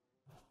all.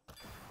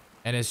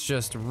 And it's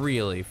just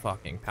really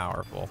fucking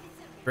powerful.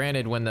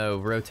 Granted, when the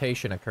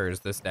rotation occurs,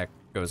 this deck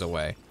goes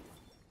away.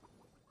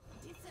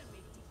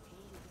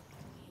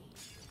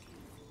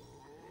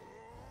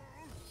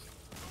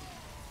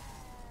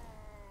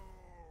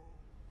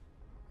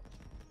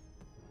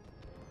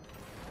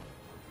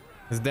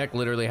 This deck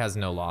literally has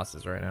no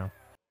losses right now.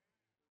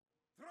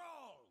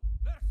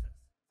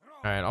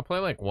 Alright, I'll play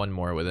like one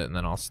more with it and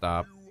then I'll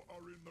stop. You are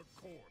in the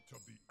court of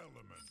the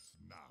elements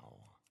now.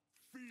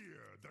 Fear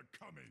the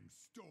coming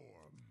storm.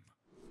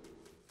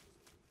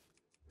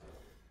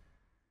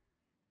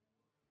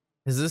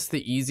 Is this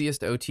the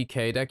easiest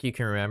OTK deck you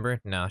can remember?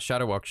 No,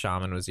 Shadowwalk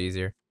Shaman was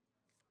easier.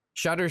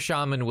 Shatter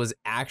Shaman was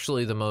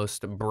actually the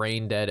most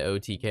brain dead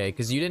OTK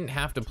because you didn't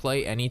have to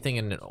play anything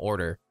in an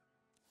order.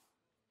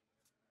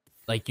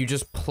 Like, you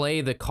just play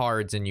the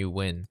cards and you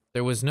win.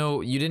 There was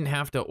no, you didn't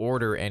have to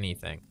order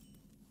anything.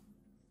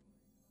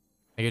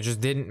 Like, it just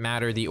didn't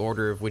matter the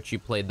order of which you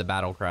played the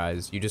battle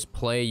cries. You just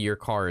play your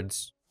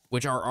cards,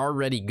 which are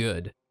already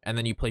good, and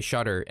then you play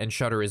Shudder, and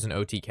Shudder is an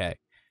OTK.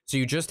 So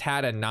you just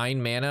had a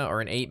 9 mana or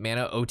an 8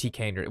 mana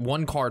OTK,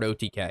 one card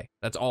OTK.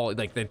 That's all,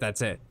 like,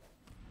 that's it.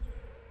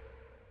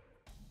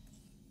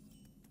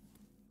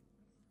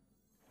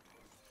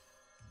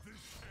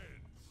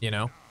 You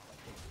know?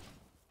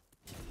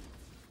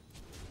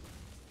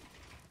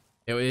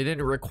 It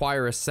didn't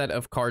require a set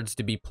of cards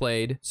to be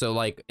played. So,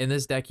 like, in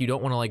this deck, you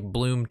don't want to, like,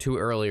 bloom too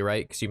early,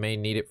 right? Because you may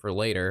need it for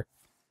later.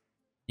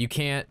 You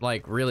can't,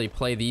 like, really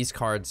play these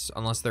cards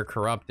unless they're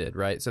corrupted,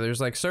 right? So there's,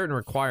 like, certain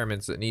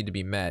requirements that need to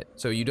be met.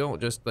 So you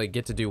don't just, like,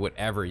 get to do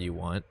whatever you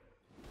want.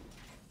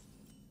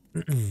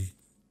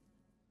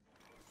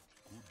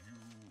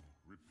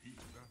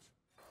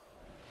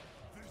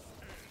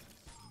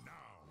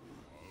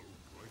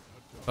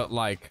 But,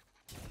 like,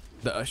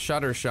 the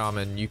Shudder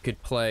Shaman, you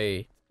could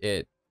play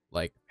it,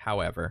 like,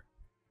 however.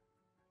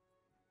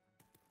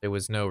 There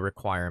was no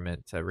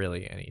requirement to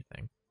really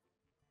anything.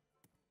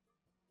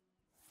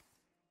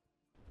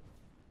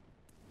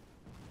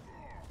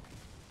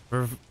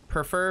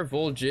 Prefer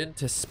Vol'jin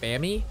to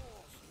spammy?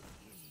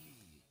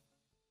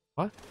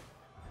 What?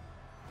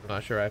 I'm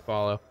not sure I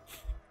follow.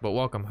 But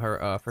welcome,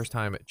 her first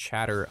time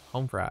chatter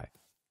home fry.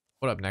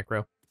 What up,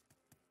 Necro?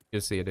 Good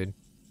to see you, dude.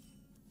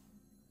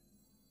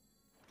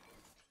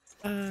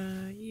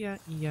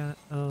 Yeah,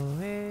 oh,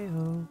 hey,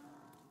 oh.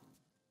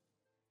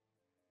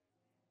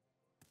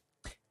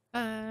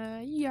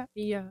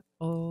 Yeah,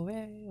 oh,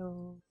 hey,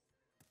 oh.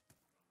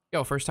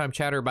 Yo, first time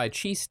chatter by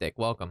Cheese Stick,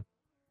 welcome.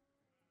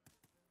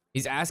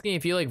 He's asking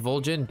if you like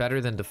Vol'jin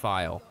better than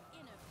Defile.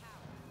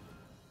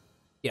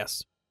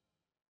 Yes.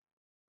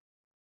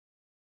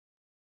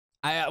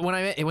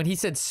 When he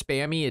said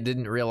spammy, it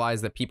didn't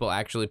realize that people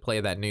actually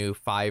play that new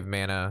 5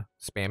 mana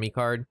spammy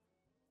card.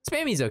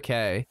 Spammy's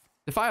okay.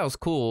 Defile's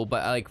cool,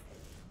 but like,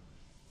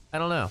 I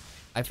don't know.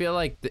 I feel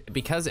like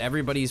because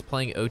everybody's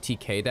playing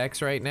OTK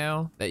decks right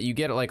now, that you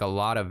get like a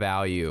lot of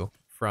value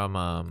from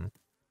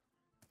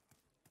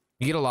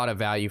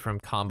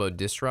combo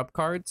disrupt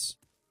cards,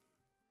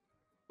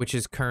 which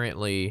is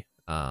currently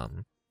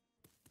the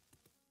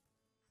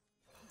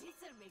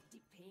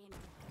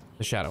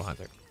Shadow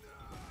Hunter.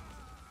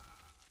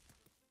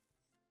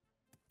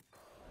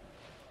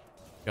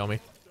 Kill me.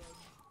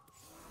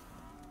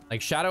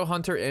 Like Shadow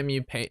Hunter and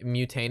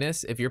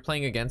Mutanus, if you're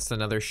playing against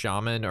another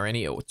Shaman or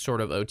any sort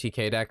of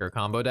OTK deck or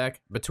combo deck,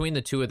 between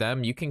the two of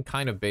them, you can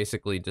kind of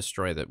basically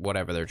destroy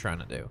whatever they're trying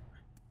to do.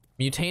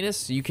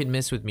 Mutanus, you can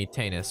miss with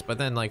Mutanus, but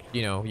then like,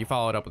 you know, you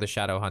follow it up with a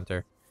Shadow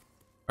Hunter.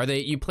 Or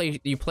you play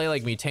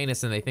like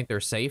Mutanus and they think they're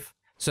safe,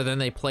 so then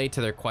they play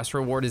to their quest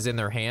reward is in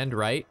their hand,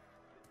 right?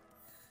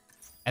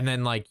 And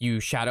then like you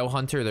Shadow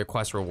Hunter their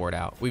quest reward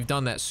out. We've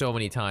done that so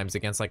many times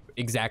against like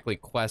exactly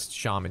quest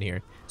Shaman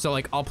here. So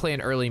like I'll play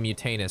an early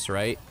Mutanus,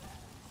 right?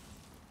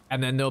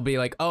 And then they'll be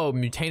like, oh,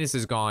 Mutanus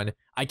is gone.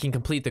 I can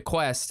complete the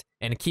quest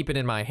and keep it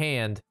in my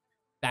hand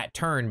that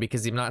turn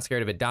because I'm not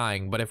scared of it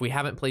dying. But if we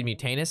haven't played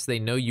Mutanus, they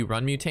know you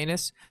run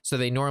Mutanus. So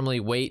they normally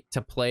wait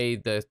to play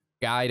the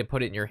guy to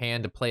put it in your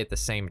hand to play it the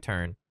same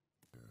turn.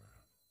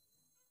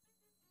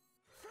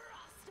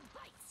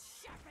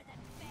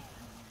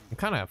 I'm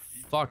kind of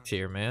fucked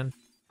here, man.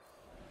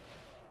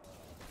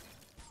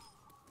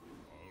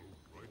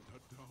 I'll write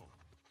that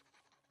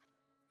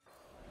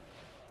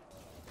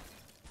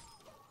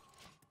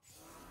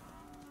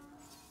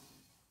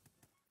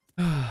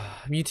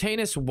down.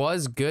 Mutanus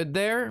was good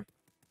there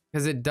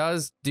because it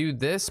does do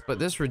this, but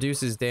this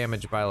reduces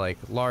damage by like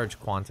large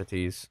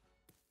quantities.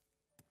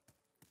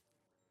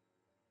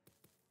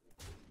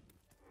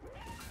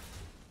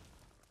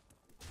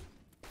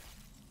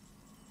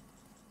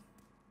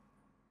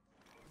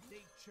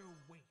 Nature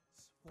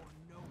waits for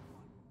no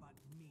one but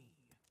me.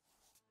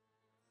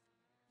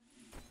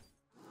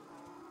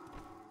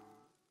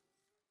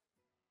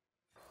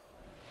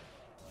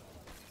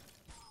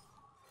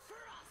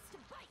 Frost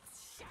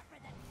bites sharper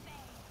than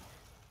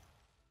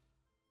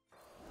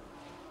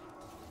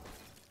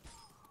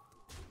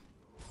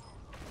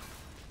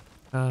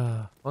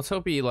fang. Let's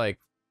hope he like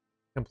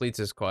completes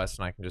his quest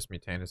and I can just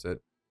Mutanus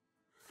it.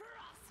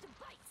 Frost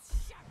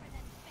bites sharper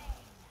than fang.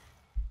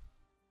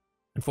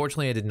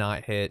 Unfortunately, I did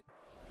not hit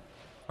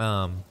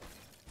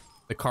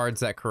the cards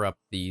that corrupt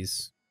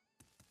these.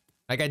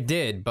 Like I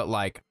did, but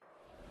like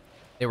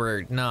they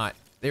were kind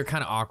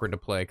of awkward to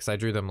play because I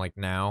drew them like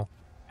now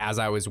as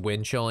I was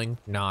wind chilling,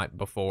 not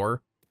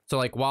before. So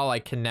like while I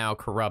can now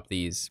corrupt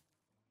these,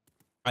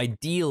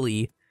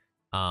 ideally,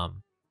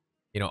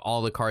 you know,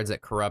 all the cards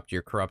that corrupt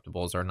your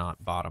corruptibles are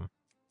not bottom.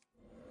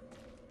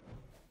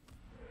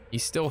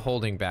 He's still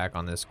holding back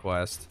on this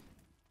quest.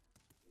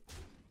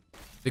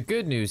 The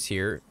good news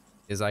here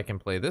is I can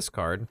play this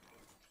card.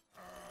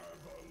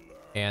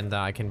 And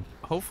I can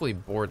hopefully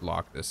board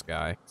lock this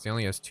guy, because he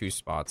only has 2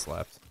 spots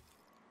left.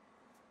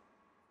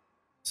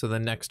 So the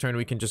next turn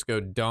we can just go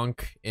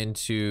dunk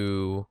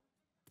into...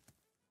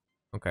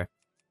 Okay.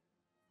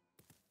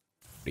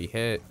 Pretty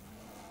hit.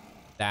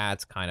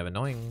 That's kind of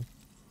annoying.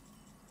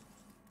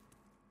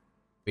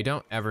 We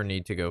don't ever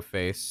need to go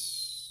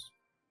face.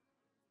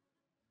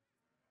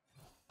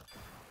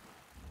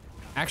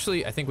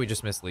 Actually, I think we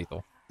just missed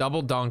lethal.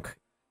 Double dunk.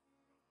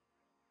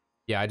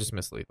 Yeah, I just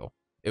missed lethal.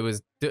 It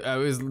was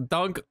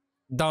dunk,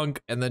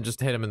 and then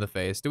just hit him in the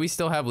face. Do we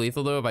still have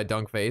lethal though if I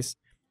dunk face?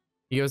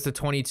 He goes to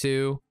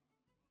 22.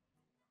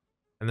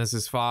 And this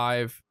is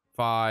 5,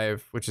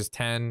 which is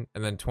 10,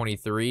 and then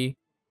 23.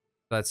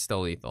 That's still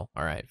lethal.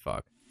 All right,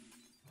 fuck.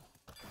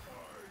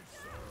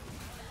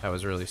 That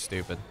was really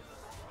stupid.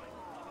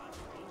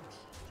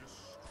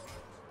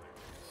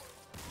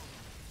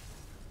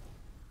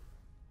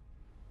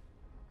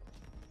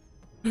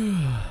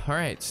 All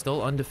right,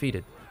 still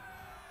undefeated.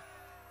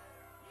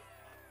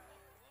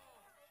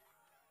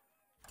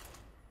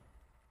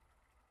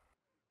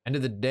 End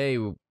of the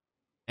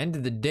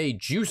day,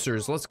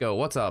 juicers, let's go.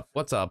 What's up?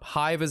 What's up?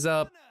 Hive is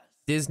up,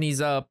 Disney's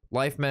up,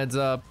 Life Med's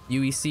up,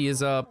 UEC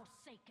is up.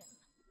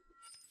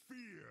 Fear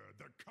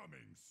the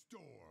coming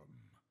storm.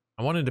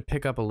 I wanted to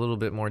pick up a little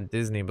bit more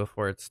Disney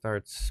before it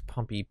starts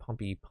pumpy.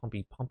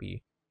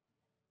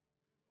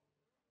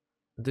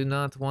 I do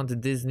not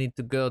want Disney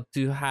to go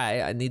too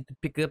high. I need to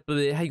pick up, how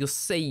you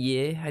say,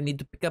 yeah? I need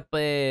to pick up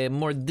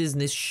more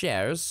Disney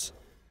shares.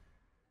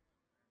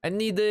 I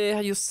need,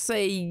 how you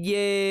say,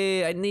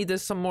 yeah? I need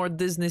some more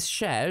Disney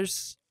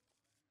shares.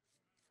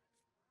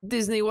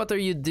 Disney, what are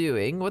you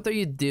doing? What are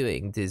you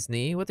doing,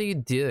 Disney? What are you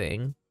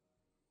doing?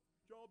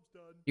 Job's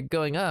done. You're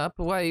going up?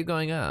 Why are you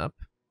going up?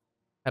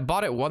 I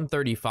bought it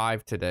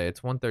 135 today.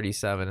 It's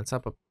 137. It's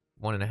up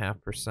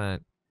 1.5%.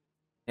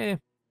 Eh.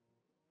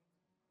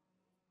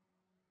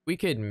 We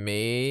could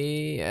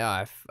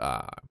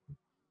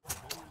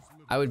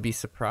I would be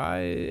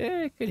surprised.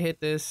 It could hit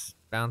this.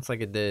 Bounce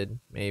like it did.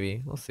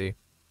 Maybe. We'll see.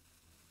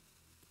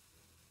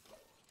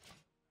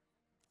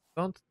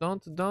 Don't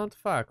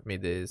fuck me,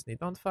 Disney.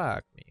 Don't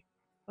fuck me.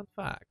 Don't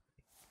fuck me.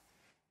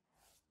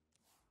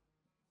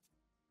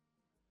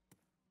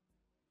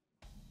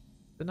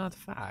 Do not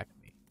fuck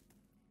me.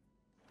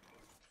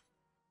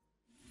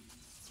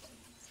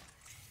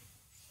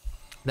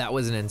 That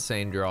was an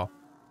insane draw.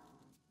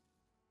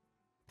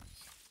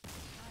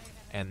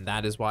 And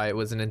that is why it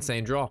was an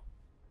insane draw.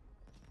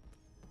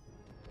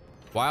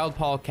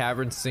 Wildpaw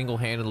Cavern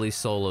single-handedly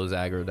solos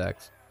aggro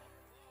decks.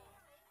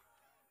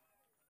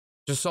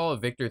 Just saw a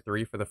Victor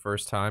 3 for the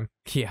first time.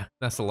 Yeah,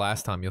 that's the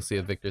last time you'll see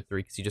a Victor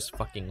 3 because he just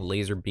fucking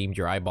laser beamed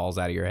your eyeballs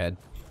out of your head.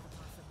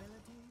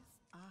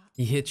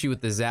 He hit you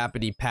with the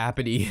zappity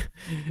pappity.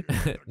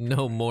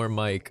 No more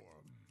Mike.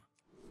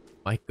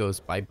 Mike goes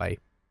bye-bye.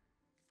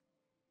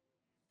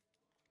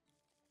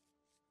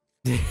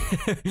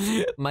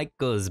 Mike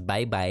goes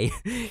bye-bye.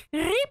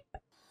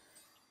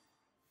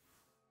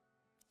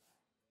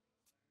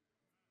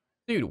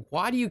 Dude,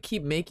 why do you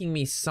keep making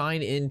me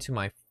sign into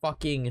my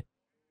fucking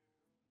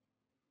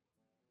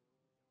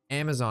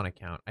Amazon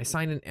account? I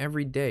sign in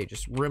every day.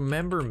 Just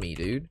remember me,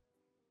 dude.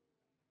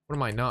 What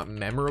am I, not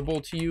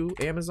memorable to you,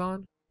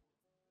 Amazon?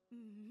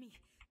 Me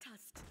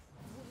tust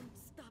won't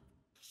stop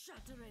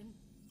shuddering.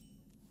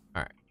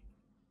 All right.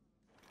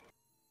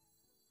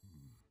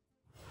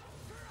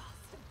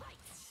 Frost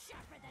bites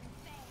sharper than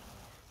bane.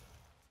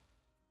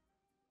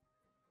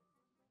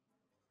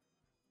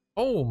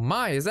 Oh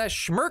my, is that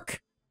Schmirk?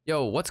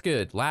 Yo, what's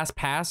good? Last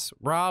pass?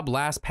 Rob,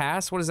 last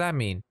pass? What does that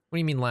mean? What do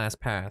you mean last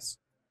pass?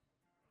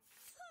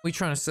 What are you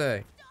trying to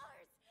say? Stars,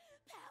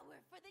 power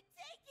for the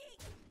taking.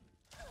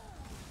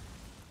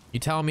 You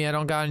telling me I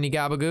don't got any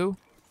gabagoo?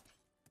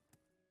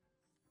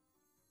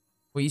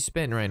 What are you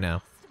spitting right now?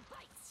 Frost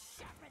bites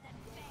sharper than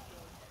bane.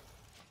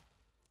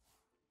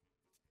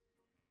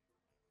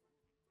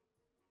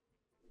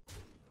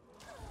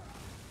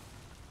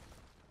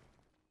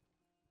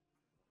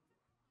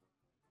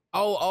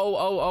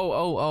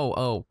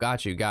 Oh,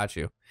 got you, got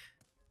you.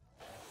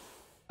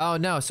 Oh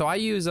no, so I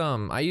use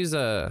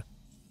a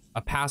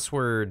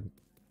password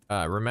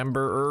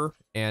rememberer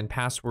and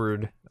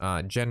password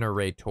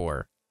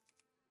generator.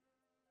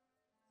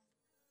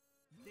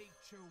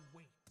 Nature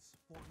waits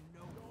for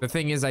no one. The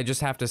thing is I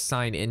just have to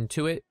sign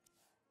into it.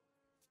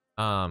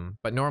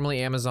 But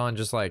normally Amazon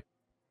just like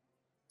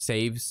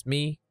saves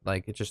me,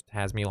 like it just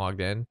has me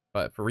logged in.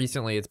 But for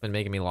recently it's been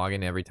making me log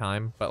in every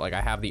time, but like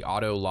I have the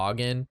auto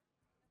login.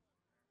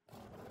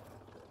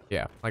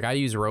 Yeah, like I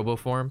use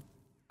RoboForm.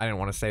 I didn't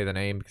want to say the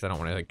name because I don't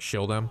want to like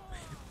shill them,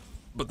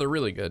 but they're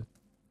really good.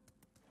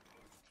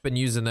 Been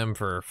using them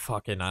for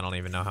fucking, I don't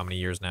even know how many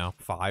years now.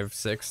 5,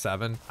 6,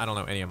 7. I don't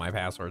know any of my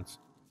passwords.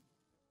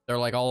 They're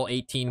like all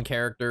 18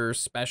 characters,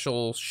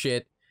 special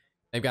shit.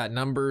 They've got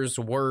numbers,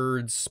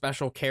 words,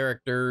 special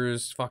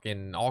characters,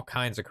 fucking all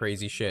kinds of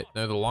crazy shit.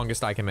 They're the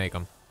longest I can make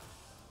them.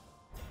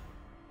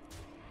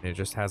 It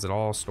just has it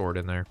all stored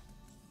in there.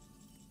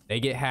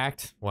 They get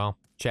hacked, well,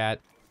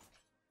 chat,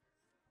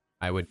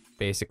 I would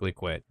basically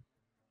quit.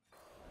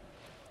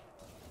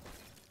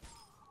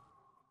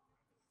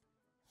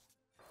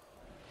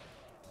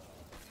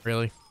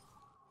 Really?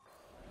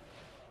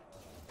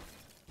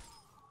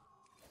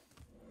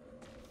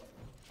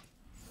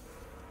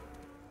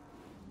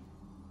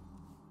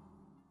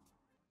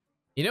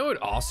 You know what would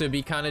also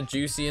be kind of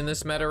juicy in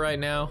this meta right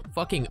now?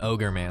 Fucking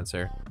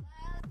Ogremancer.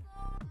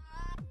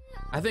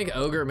 I think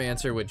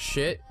Ogremancer would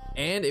shit,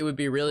 and it would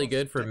be really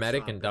good for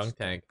medic and dunk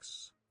tank.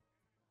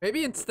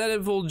 Maybe instead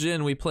of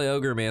Vol'jin, we play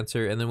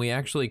Ogremancer, and then we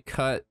actually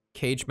cut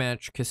Cage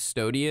Match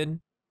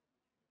Custodian,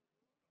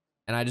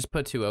 and I just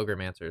put 2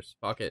 Ogremancers.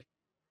 Fuck it.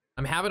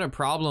 I'm having a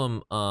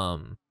problem,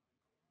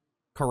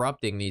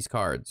 corrupting these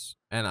cards,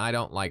 and I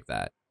don't like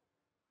that.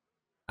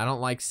 I don't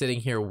like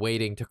sitting here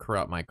waiting to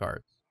corrupt my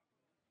cards.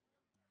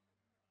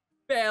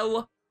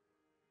 Bell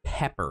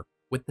Pepper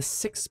with the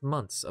 6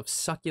 months of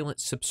succulent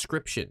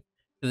subscription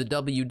to the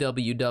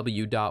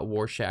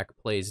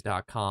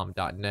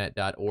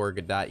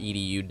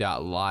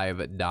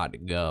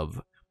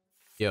www.warshackplays.com.net.org.edu.live.gov.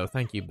 Yo,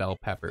 thank you, Bell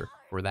Pepper,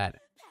 for that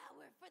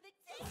Power for the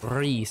taking.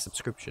 free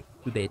subscription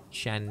to the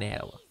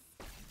channel.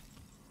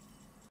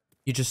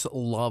 You just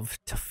love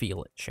to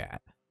feel it,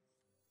 chat.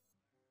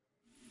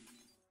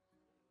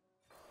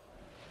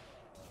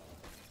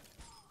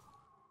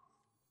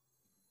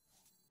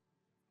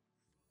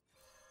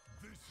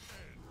 This ends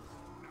now.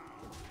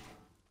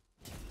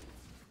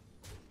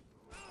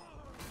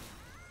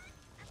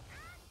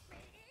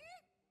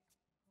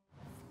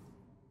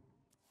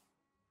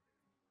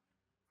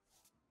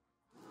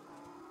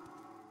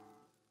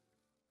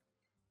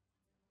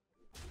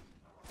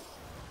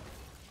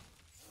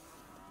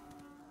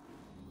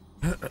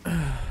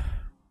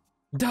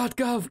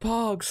 .gov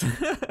pogs.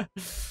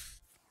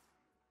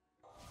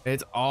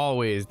 It's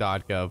always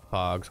 .gov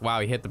pogs.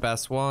 Wow, he hit the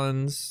best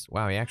ones.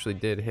 Wow, he actually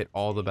did hit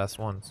all the best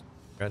ones.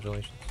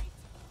 Congratulations.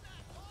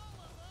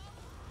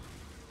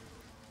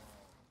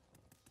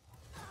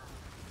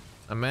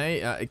 I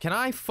may, can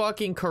I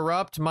fucking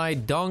corrupt my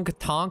dunk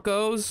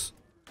tonkos?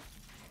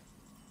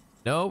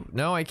 Nope,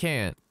 no I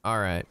can't.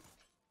 Alright.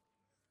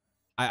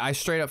 I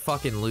straight up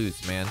fucking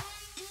lose, man.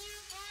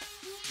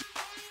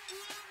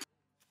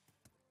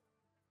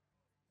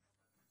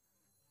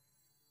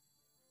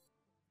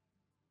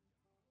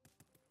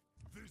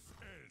 This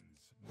ends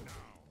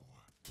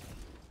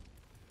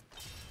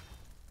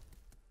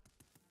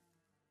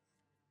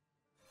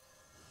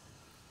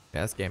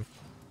Yeah, that's game.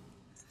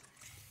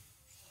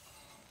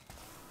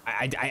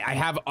 I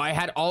have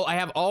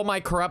all my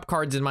corrupt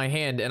cards in my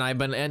hand, and I've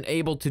been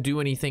unable to do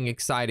anything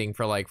exciting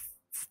for like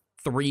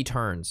 3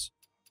 turns.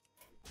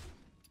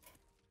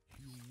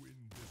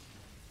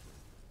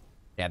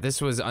 Yeah,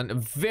 this was a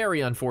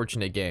very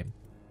unfortunate game.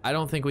 I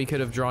don't think we could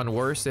have drawn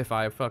worse if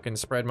I fucking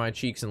spread my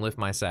cheeks and lift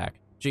my sack.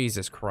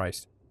 Jesus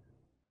Christ.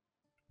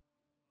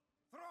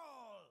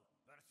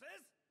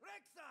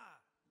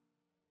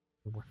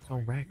 What's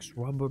on Rex?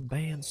 Rubber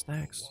band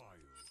stacks.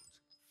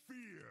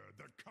 Fear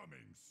the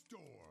coming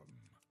storm.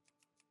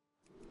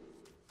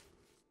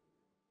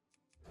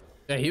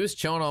 Yeah, he was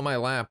chilling on my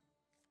lap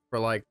for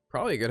like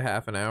probably a good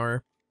half an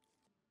hour.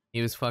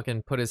 He was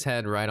fucking put his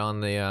head right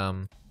on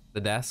the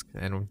desk,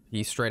 and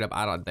he straight up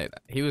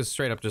he was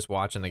straight up just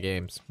watching the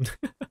games.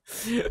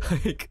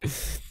 Like,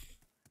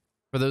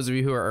 for those of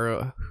you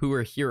who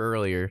were here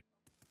earlier,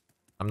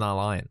 I'm not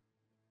lying.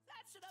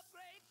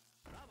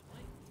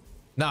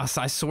 No,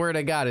 I swear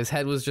to God, his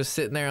head was just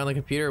sitting there on the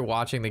computer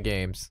watching the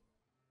games.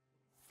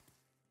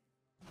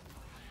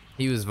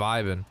 He was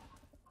vibing.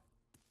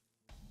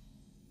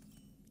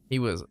 He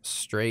was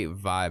straight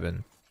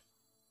vibing.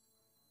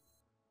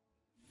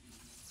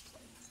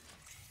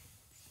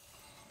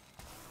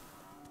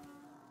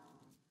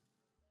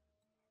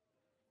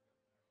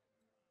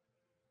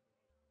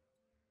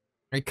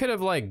 I could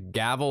have like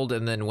gavelled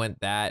and then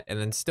went that and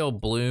then still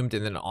bloomed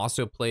and then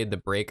also played the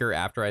breaker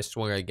after I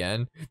swung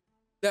again.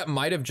 That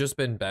might have just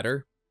been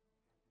better.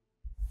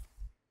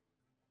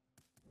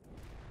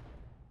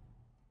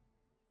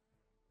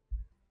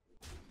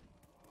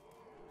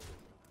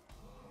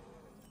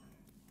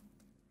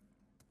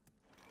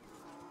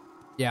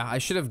 Yeah, I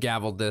should have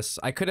gavelled this.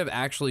 I could have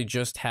actually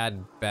just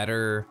had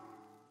better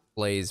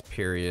plays,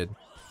 period.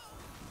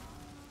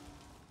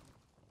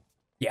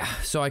 Yeah,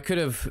 so I could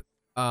have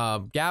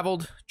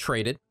gavelled,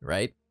 traded,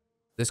 right?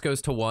 This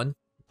goes to 1.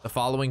 The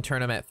following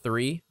turn I'm at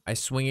 3. I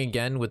swing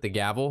again with the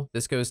gavel.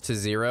 This goes to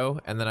 0,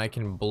 and then I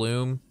can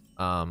bloom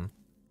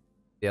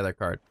the other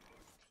card.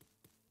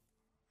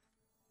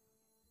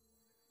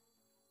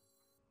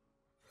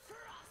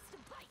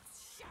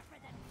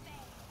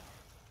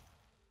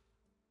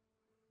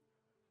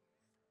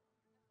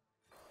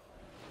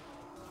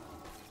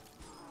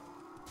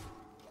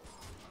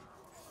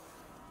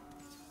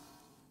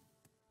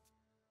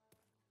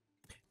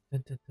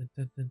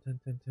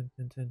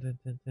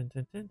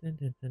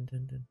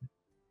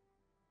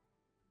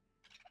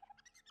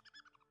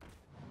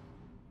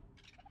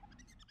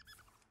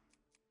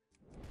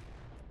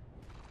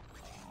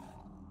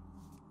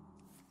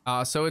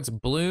 So it's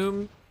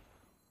Bloom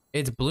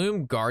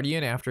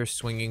Guardian after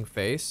swinging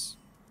face,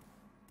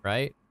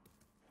 right?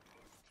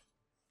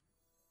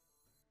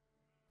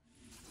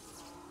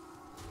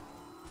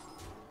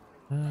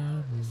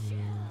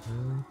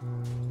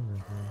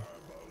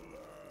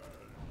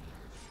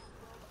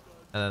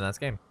 And then that's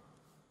game.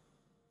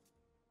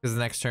 Because the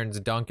next turn's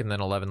Dunk and then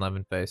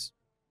 11-11 face.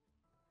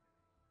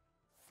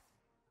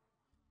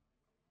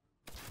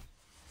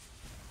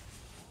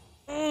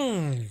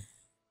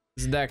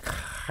 This deck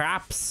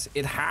haps.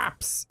 It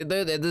haps.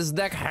 This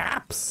deck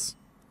haps.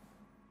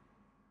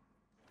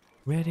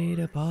 Ready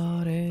to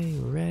party,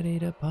 ready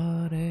to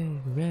party,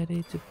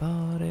 ready to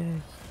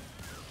party.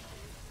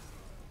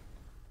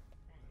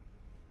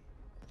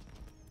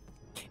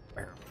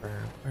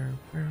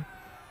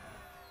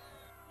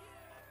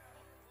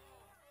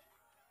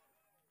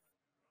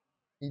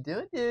 You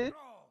doing, dude?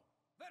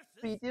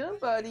 What you doing,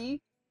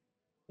 buddy?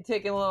 You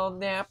taking little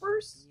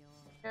nappers?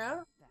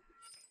 Yeah?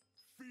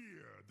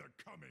 Fear the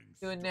coming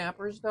Doing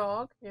nappers,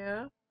 dog?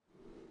 Yeah?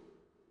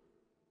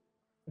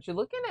 What you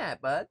looking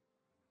at, bud?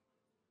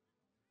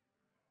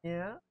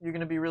 Yeah? You're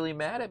gonna be really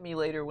mad at me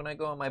later when I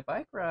go on my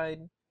bike ride.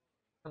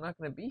 I'm not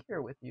gonna be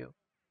here with you.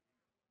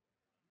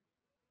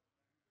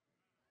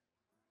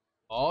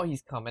 Oh,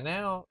 he's coming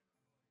out.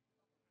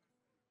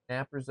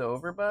 Napper's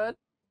over, bud?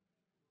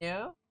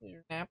 Yeah?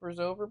 Your napper's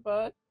over,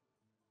 bud?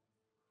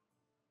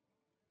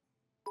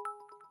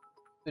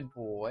 Good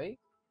boy.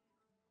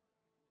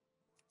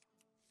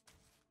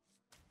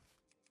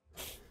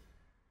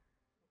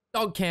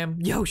 Dog cam.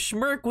 Yo,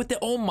 Schmirk with the,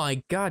 oh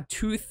my god,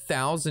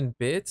 2,000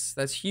 bits?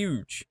 That's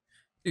huge.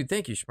 Dude,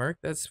 thank you, Schmirk.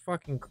 That's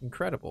fucking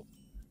incredible.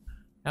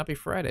 Happy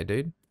Friday,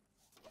 dude.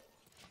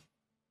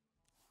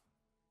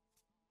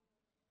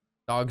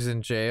 Dog's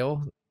in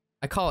jail.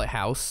 I call it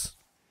house.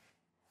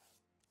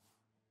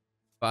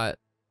 But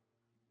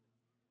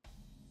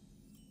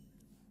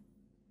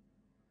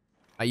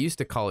I used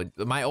to call it,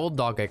 my old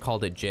dog, I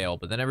called it jail,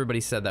 but then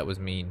everybody said that was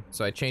mean.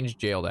 So I changed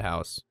jail to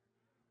house.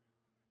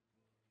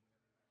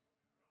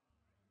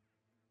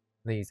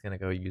 I think he's gonna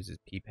go use his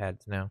pee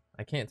pads now.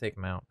 I can't take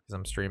him out because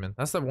I'm streaming.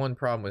 That's the one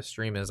problem with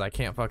stream is I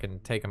can't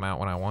fucking take them out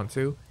when I want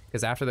to.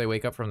 Because after they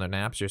wake up from their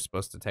naps, you're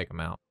supposed to take them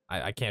out.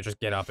 I can't just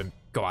get up and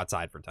go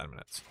outside for 10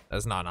 minutes.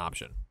 That's not an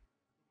option.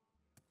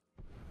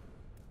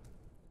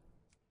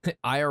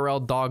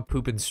 IRL dog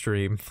pooping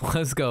stream.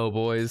 Let's go,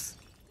 boys.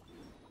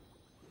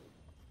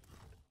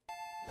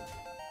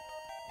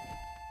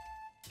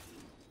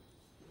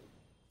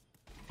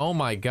 Oh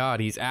my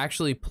god, he's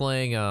actually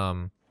playing,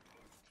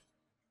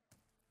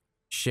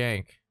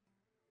 Shank.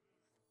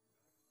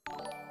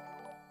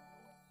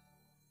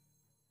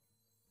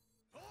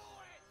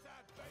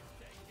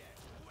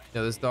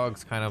 Yeah, this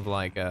dog's kind of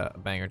like a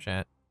banger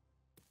chat.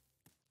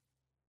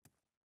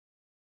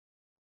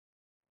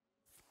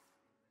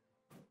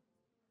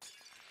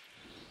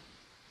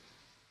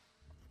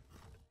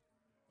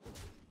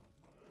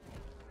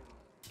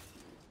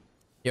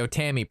 Yo,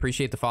 Tammy,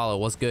 appreciate the follow.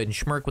 What's good? And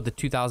Schmirk with the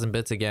 2,000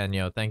 bits again.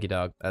 Yo, thank you,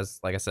 dog.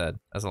 That's, like I said,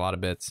 that's a lot of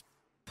bits.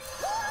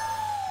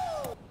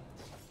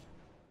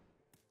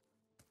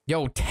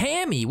 Yo,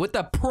 Tammy with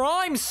the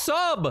prime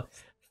sub.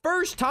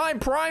 First time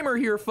primer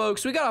here,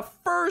 folks. We got a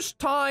first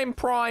time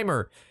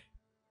primer.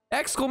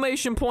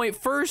 Exclamation point,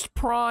 first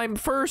prime,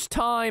 first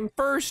time,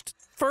 first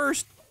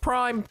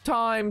prime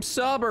time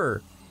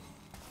subber.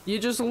 You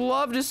just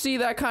love to see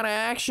that kind of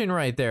action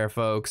right there,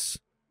 folks.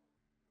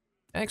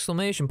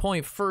 Exclamation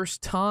point,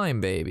 first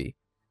time, baby.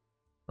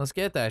 Let's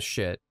get that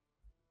shit.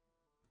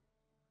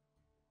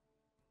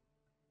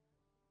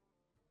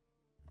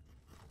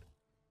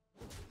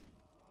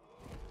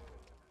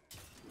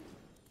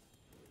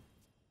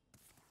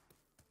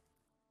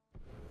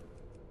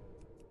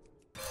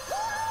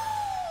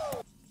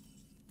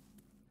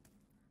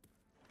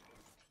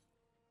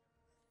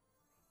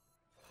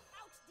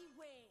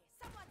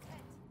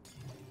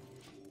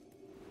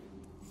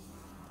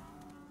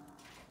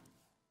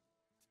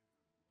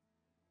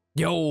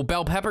 Yo,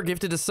 Bell Pepper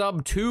gifted a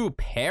sub to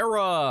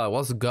Para.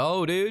 Let's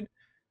go, dude.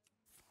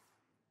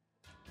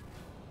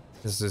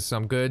 This is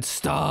some good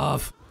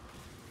stuff.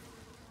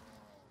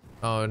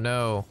 Oh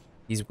no,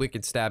 he's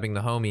wicked stabbing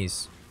the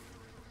homies.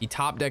 He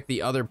top decked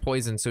the other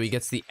poison so he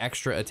gets the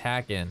extra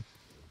attack in.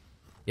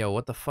 Yo,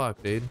 what the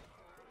fuck, dude?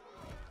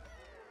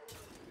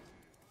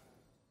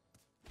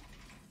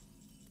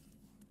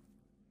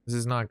 This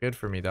is not good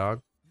for me,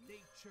 dog.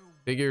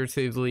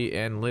 Figuratively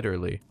and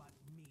literally.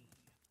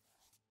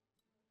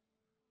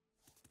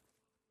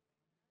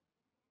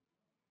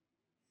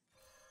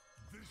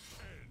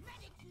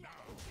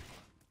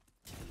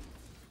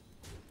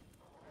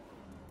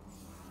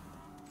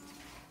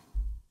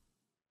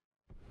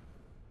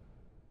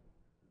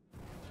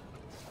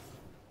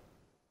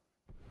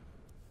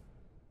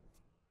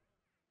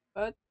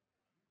 Bud?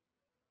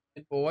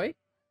 Good boy?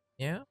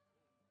 Yeah?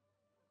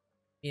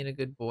 Being a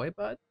good boy,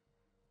 bud?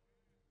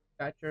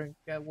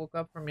 Woke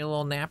up from your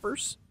little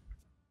nappers?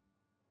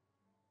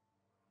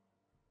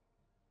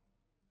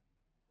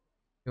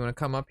 You wanna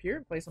come up here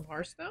and play some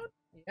Hearthstone?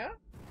 Yeah?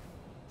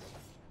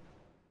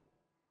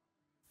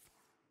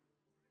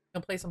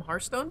 Wanna play some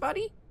Hearthstone,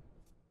 buddy?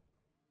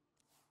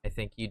 I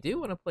think you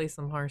do wanna play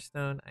some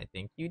Hearthstone. I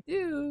think you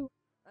do.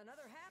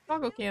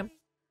 Toggle cam.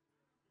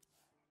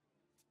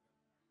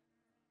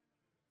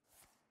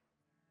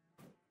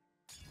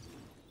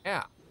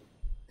 Yeah.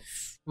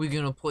 We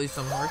gonna play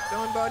some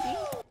Hearthstone, buddy?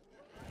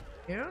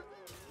 Yeah?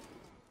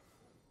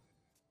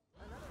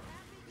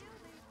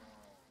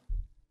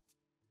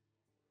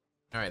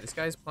 Alright, this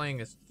guy's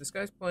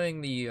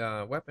playing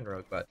the weapon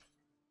rogue, but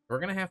we're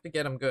gonna have to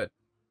get him good.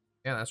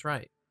 Yeah, that's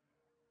right.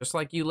 Just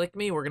like you licked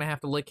me, we're gonna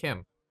have to lick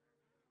him.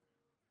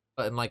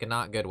 But in like a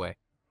not good way.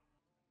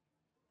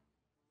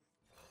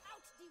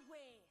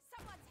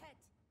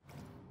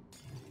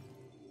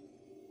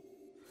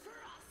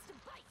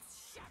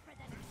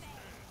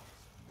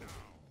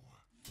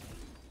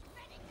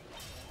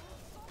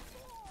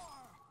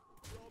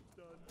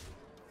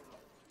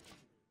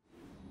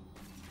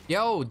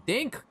 Yo,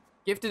 Dink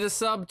gifted a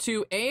sub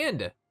to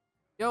and.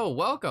 Yo,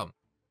 welcome.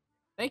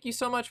 Thank you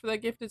so much for that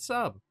gifted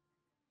sub.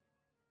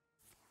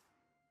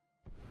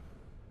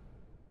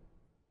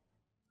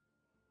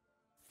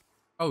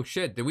 Oh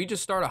shit, did we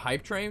just start a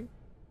hype train?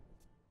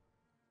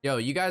 Yo,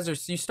 you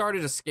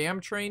started a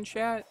scam train,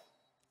 chat?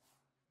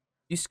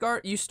 You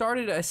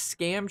started a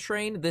scam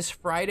train this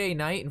Friday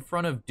night in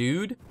front of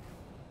Dude?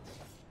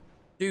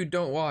 Dude,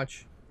 don't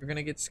watch. You're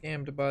gonna get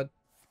scammed, bud.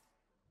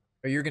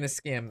 Or you're gonna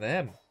scam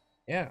them.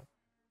 Yeah.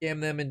 Scam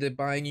them into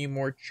buying you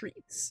more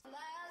treats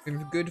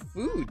and good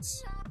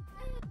foods.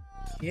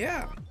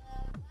 Yeah.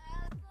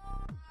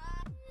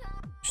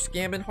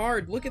 Scamming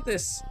hard. Look at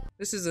this.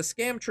 This is a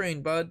scam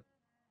train, bud.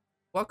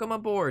 Welcome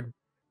aboard.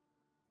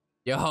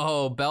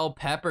 Yo, Bell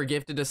Pepper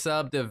gifted a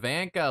sub to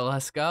Vanka.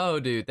 Let's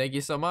go, dude. Thank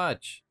you so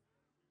much.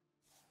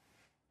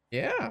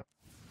 Yeah.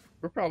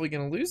 We're probably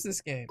gonna lose this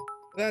game.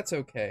 That's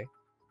okay.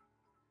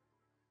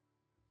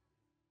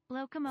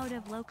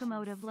 Locomotive.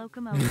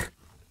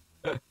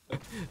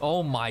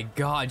 Oh my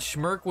god,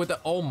 Schmirk with the,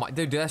 oh my,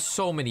 dude, that's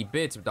so many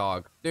bits,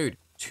 dog. Dude,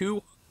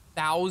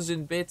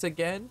 2,000 bits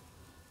again?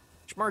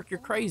 Schmirk, you're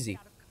crazy.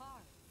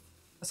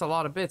 That's a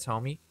lot of bits,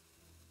 homie.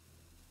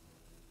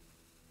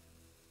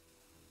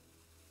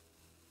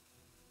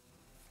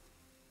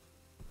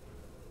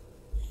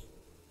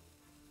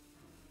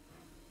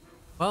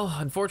 Well,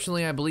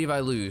 unfortunately, I believe I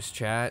lose,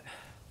 chat.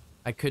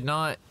 I could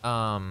not,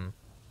 I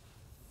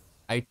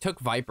took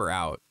Viper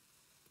out.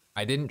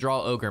 I didn't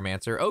draw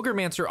Ogremancer.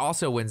 Ogremancer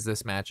also wins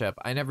this matchup.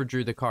 I never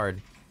drew the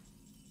card.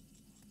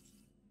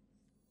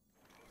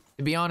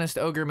 To be honest,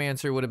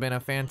 Ogremancer would have been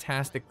a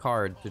fantastic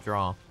card to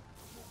draw.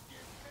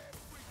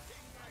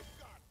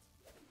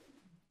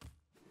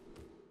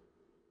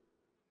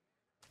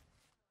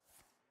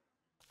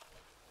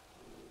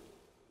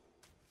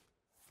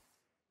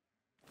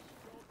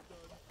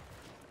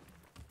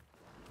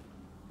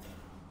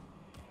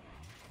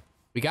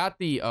 We got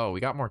the, oh, we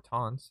got more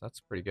taunts. That's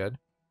pretty good.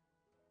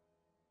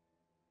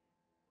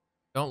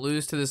 Don't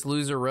lose to this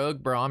loser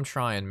rogue. Bro, I'm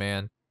trying,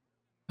 man.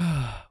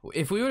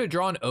 If we would have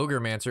drawn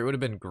Ogremancer, it would have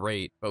been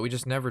great, but we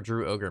just never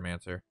drew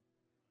Ogremancer.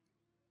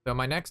 So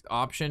my next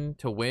option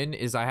to win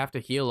is I have to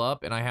heal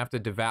up and I have to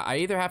devour. I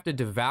either have to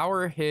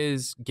devour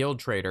his guild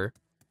trader,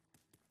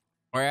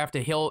 or I have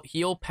to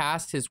heal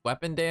past his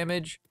weapon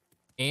damage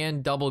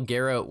and double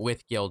Garrote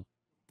with guild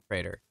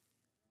trader.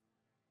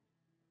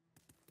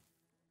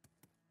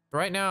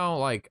 Right now,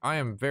 like, I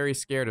am very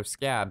scared of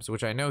Scabs,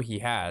 which I know he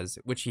has,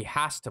 which he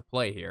has to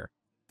play here.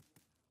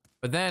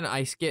 But then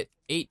I get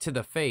 8 to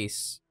the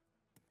face,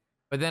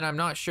 but then I'm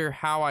not sure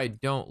how I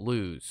don't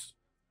lose.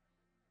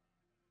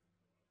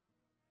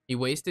 He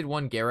wasted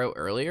 1 Garrote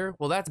earlier?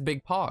 Well, that's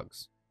big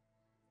pogs.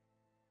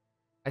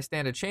 I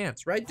stand a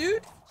chance, right,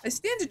 dude? I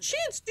stand a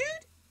chance, dude!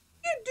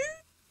 Yeah, dude!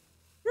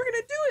 We're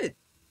gonna do it!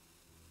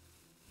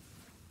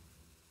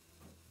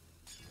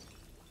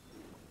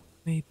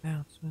 We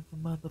bounce with the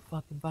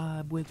motherfucking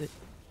vibe with it.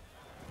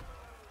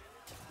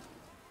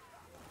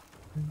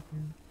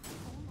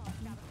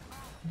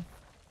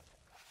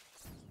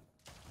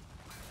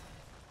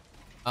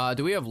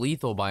 Do we have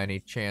lethal by any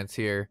chance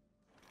here?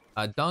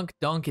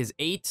 Dunk is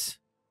 8.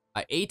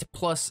 8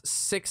 plus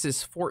 6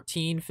 is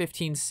 14,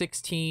 15,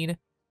 16.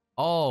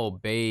 Oh,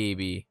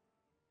 baby.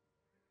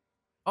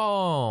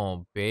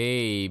 Oh,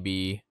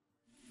 baby.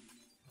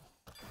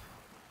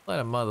 Let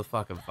a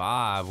motherfucking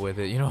vibe with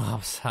it, you know what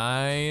I'm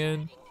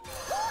saying?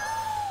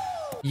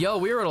 Yo,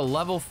 we are at a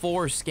level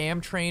 4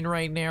 scam train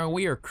right now.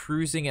 We are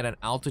cruising at an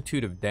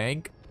altitude of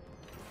dank.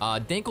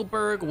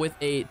 Dinkelberg with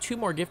 2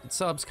 more gifted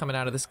subs coming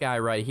out of this guy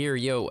right here.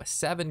 Yo,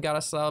 7 got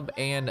a sub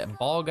and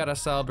Ball got a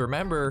sub.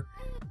 Remember,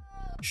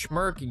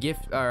 Schmirk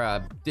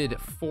did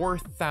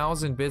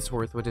 4,000 bits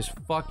worth, which is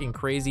fucking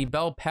crazy.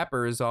 Bell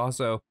Pepper is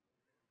also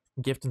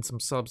gifting some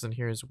subs in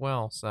here as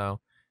well,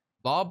 so.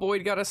 Law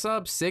Boyd got a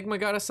sub, Sigma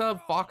got a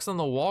sub, Fox on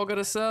the Wall got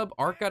a sub,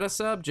 Art got a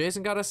sub,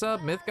 Jason got a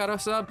sub, Myth got a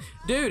sub.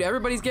 Dude,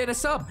 everybody's getting a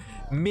sub.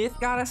 Myth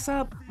got a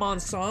sub,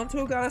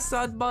 Monsanto got a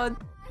sub, bud.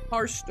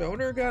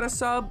 Hearthstoner got a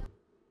sub.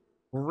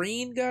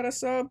 Green got a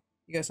sub.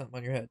 You got something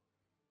on your head.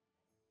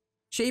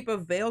 Shape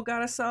of Veil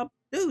got a sub.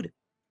 Dude,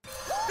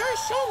 there's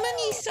so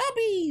many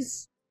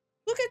subbies.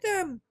 Look at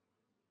them.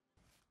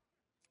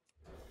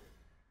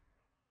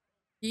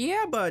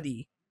 Yeah,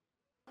 buddy.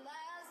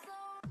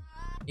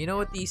 You know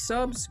what these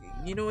subs,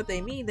 you know what they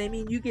mean? They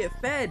mean you get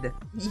fed.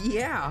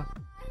 Yeah.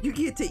 You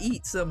get to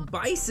eat some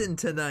bison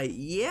tonight.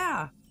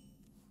 Yeah.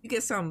 You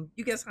get some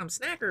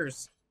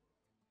snackers.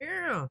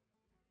 Yeah.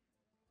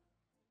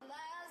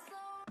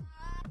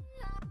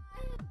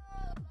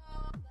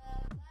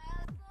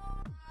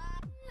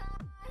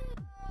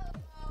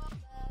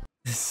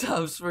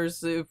 Subs for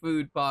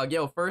Food Pog.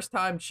 Yo, first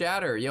time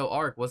chatter. Yo,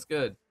 Ark, what's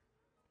good?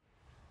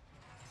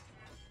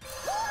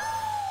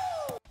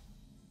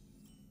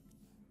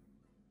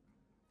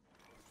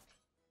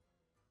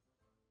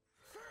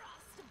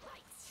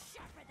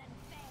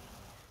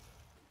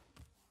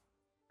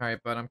 Alright,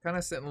 but I'm kind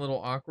of sitting a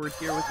little awkward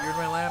here with you in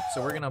my lap,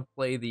 so we're gonna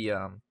play the,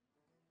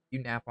 you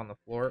nap on the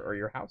floor or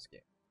your house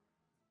game.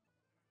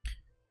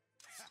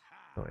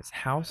 So his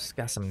house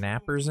got some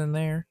nappers in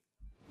there.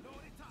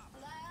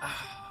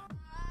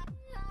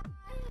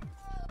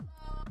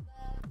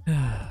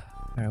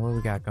 Alright, what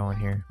we got going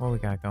here? What we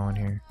got going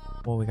here?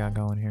 What we got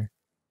going here?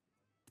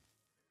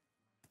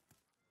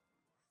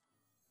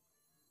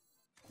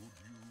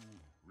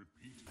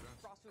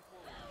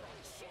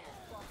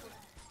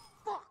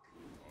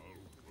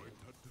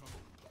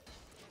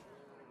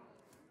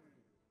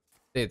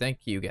 Hey, thank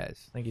you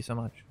guys. Thank you so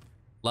much.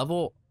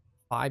 Level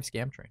 5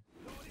 scam train.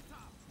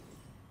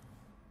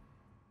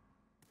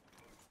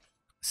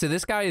 So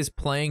this guy is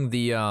playing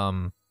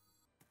the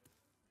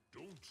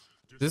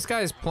this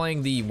guy is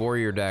playing the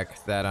warrior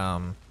deck that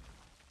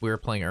we were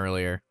playing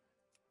earlier.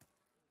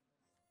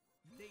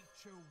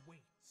 Nature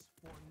waits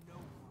for no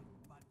one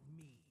but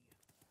me.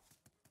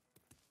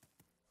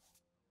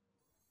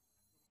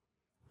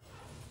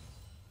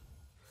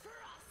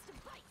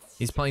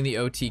 He's playing the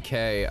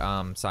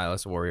OTK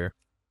Silas Warrior.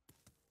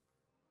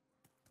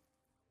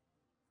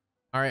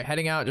 All right,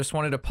 heading out. Just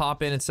wanted to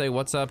pop in and say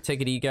what's up.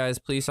 Take it easy, guys.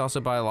 Please also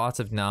buy lots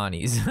of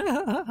nannies.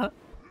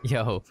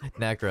 Yo,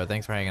 Necro,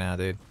 thanks for hanging out,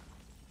 dude.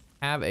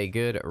 Have a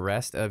good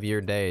rest of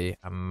your day,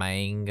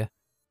 mang.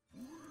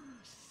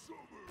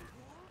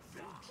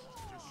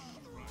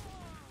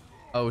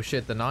 Oh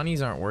shit, the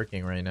nannies aren't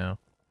working right now.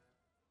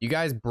 You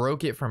guys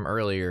broke it from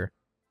earlier.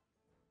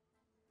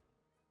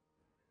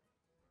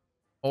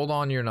 Hold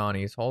on your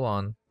nannies. Hold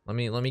on. Let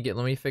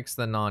me fix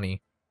the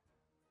nanny.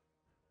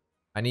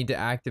 I need to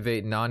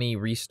activate Nani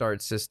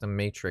Restart System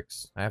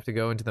Matrix. I have to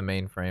go into the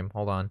mainframe.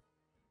 Hold on.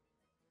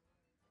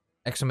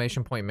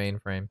 Exclamation point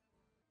mainframe.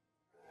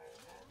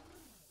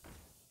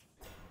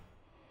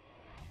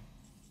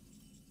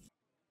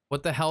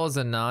 What the hell is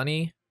a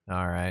Nani?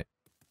 All right.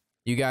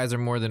 You guys are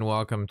more than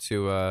welcome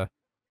to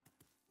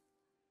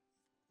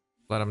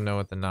let them know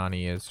what the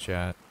Nani is,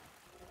 chat.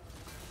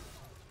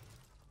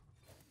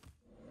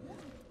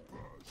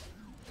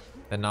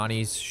 The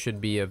Nanis should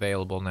be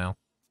available now.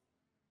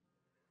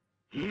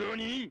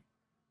 Nani?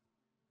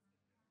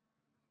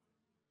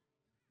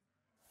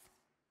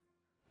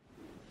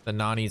 The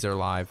Nanis are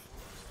live.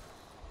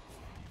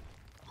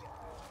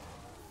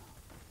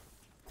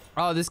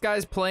 Oh, this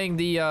guy's playing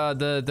the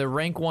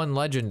rank 1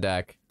 legend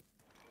deck.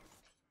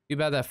 Too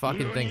bad that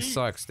fucking thing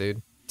sucks,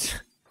 dude.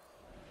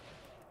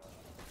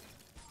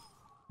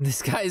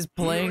 This guy's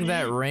playing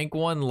that rank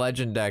 1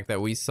 legend deck that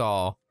we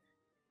saw.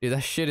 Dude,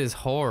 that shit is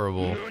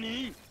horrible.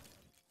 Nani?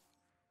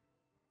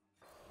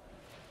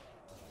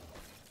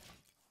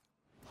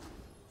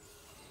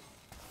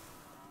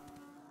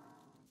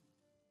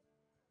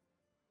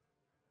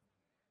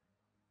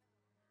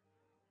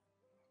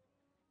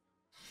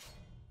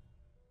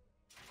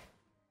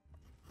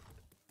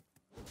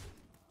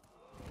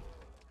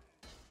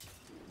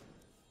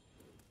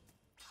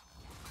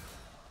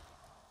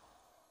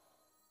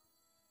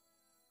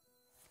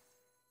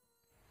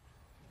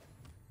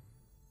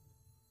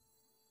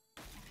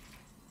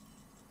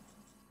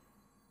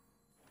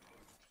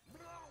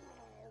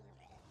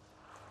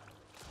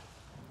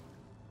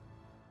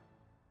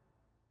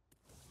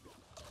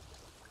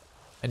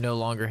 I no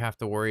longer have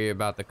to worry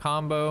about the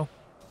combo.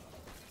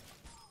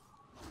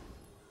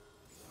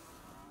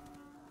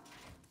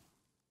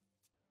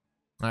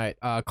 Alright,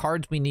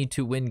 cards we need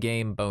to win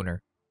game,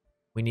 Boner.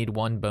 We need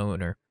 1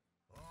 Boner.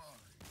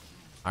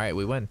 Alright,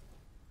 we win.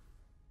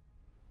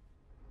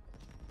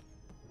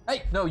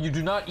 Hey, no, you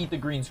do not eat the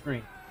green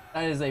screen.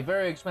 That is a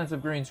very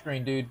expensive green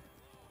screen, dude.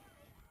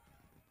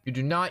 You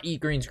do not eat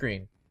green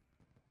screen.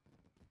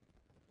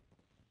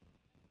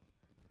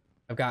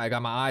 I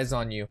got my eyes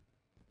on you.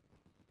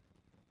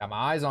 Got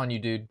my eyes on you,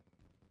 dude.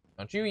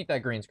 Don't you eat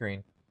that green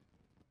screen.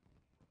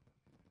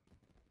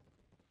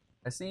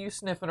 I see you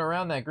sniffing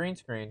around that green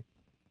screen.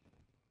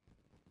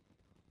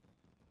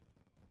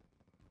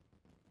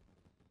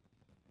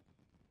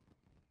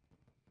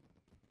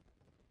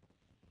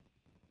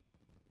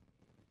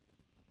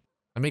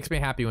 It makes me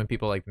happy when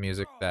people like the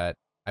music that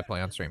I play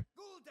on stream.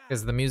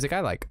 Because the music I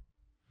like.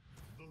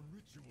 The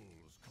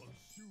rituals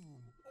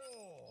consume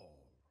all.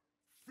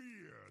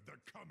 Fear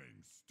the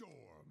coming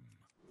storm.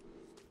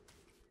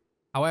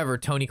 However,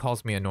 Tony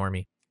calls me a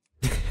normie.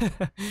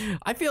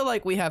 I feel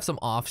like we have some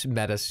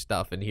off-meta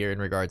stuff in here in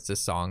regards to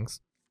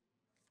songs.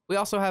 We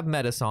also have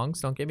meta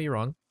songs, don't get me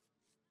wrong.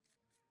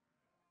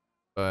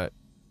 But,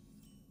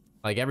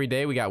 like, every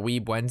day we got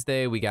Weeb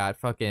Wednesday, we got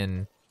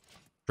fucking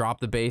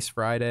Drop the Bass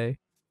Friday.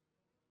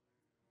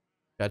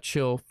 Got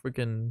Chill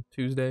freaking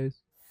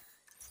Tuesdays.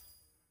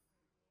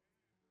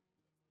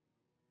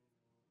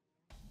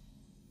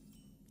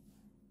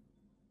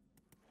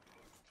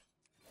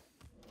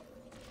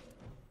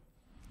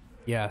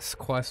 Yes,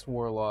 Quest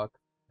Warlock.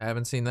 I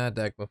haven't seen that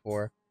deck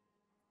before.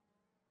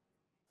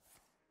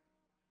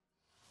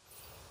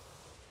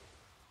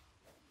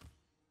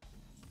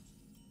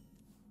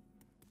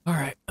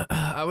 Alright,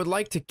 I would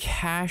like to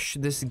cash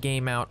this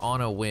game out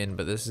on a win,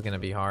 but this is going to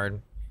be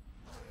hard.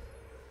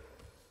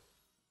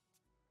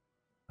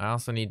 I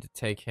also need to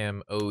take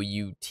him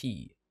OUT.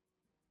 He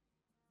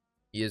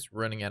is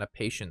running out of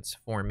patience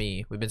for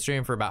me. We've been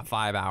streaming for about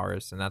 5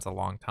 hours, and that's a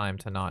long time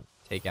to not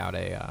take out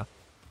a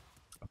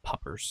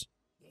puppers.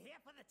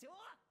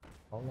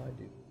 All I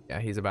do. Yeah,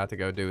 he's about to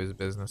go do his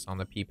business on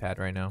the P-pad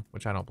right now,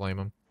 which I don't blame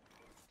him.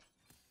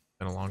 It's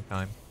been a long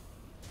time.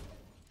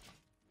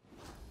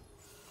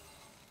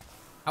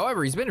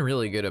 However, he's been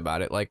really good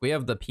about it. Like, we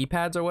have the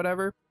P-pads or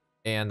whatever,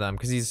 and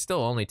because he's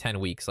still only 10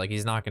 weeks, like,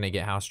 he's not going to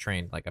get house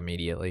trained, like,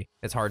 immediately.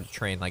 It's hard to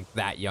train, like,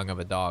 that young of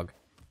a dog.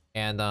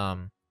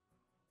 And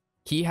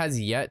he has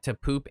yet to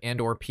poop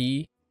and or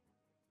pee,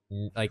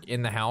 like,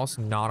 in the house,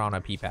 not on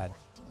a P-pad.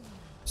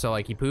 So,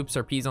 like, he poops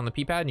or pees on the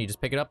P-pad, and you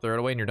just pick it up, throw it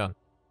away, and you're done.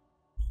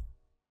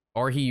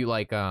 Or he,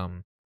 like,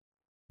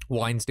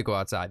 whines to go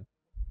outside.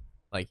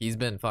 Like, he's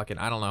been fucking,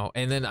 I don't know.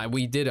 And then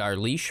we did our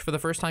leash for the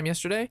first time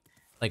yesterday.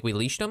 Like, we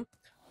leashed him.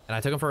 And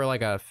I took him for,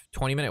 like, a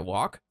 20-minute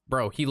walk.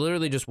 Bro, he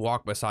literally just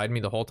walked beside me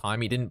the whole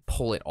time. He didn't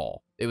pull at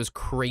all. It was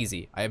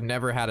crazy. I have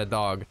never had a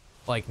dog,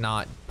 like,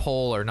 not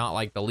pull or not,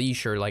 like, the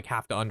leash or, like,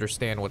 have to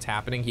understand what's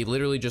happening. He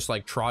literally just,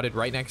 like, trotted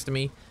right next to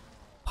me.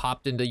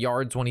 Popped into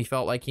yards when he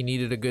felt like he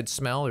needed a good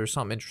smell or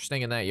something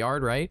interesting in that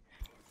yard, right?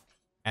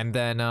 And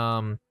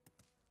then,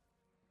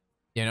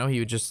 you know, he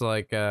would just,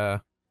 like,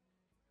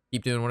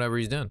 keep doing whatever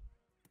he's doing.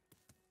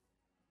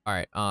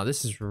 Alright,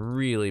 this is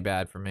really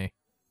bad for me.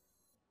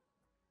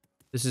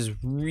 This is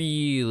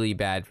really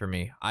bad for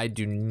me. I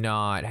do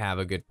not have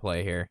a good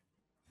play here.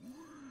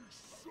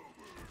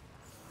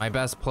 My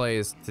best play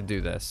is to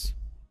do this.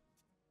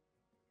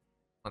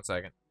 1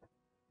 second.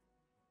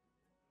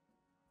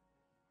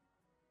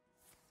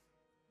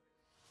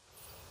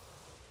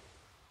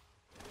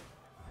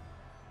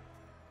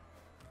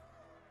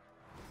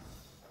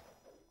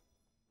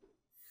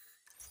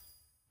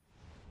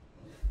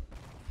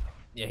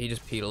 Yeah, he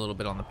just peed a little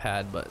bit on the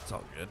pad, but it's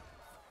all good.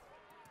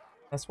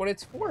 That's what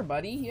it's for,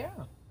 buddy. Yeah.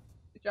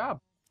 Good job.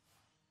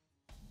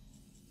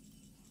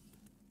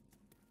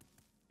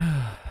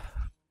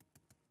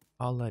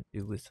 All I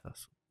do is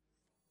hustle.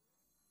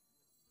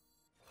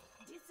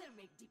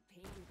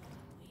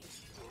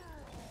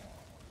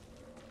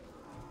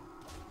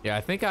 Yeah,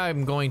 I think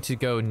I'm going to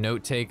go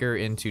Notetaker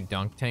into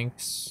Dunk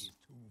Tanks.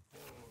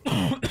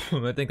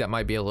 I think that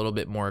might be a little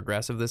bit more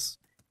aggressive this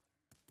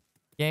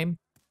game.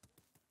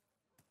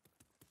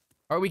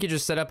 Or we could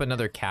just set up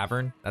another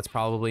cavern. That's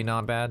probably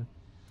not bad.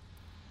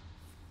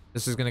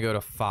 This is gonna go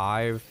to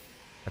 5.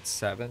 That's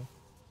 7.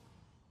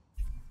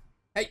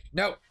 Hey,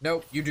 no,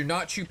 no, you do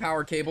not chew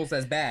power cables.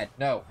 That's bad.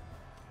 No,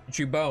 you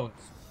chew bones.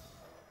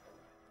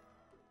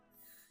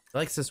 I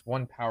like this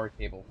one power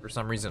cable for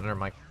some reason under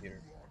my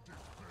computer.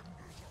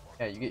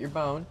 Yeah, you get your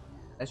bone.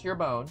 That's your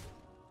bone.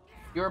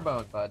 Your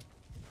bone, bud.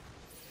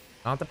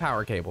 Not the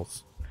power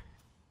cables.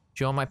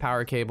 Chew on my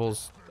power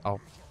cables.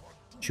 I'll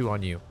chew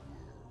on you.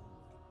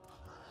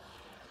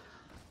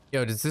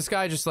 Yo, does this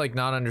guy just like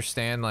not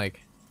understand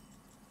like...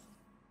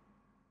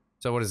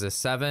 So what is this?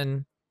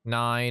 7,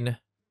 9,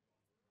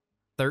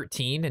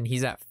 13, and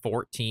he's at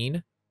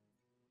 14?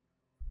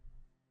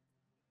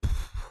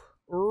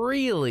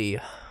 Really?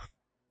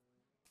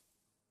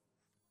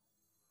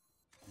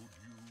 Could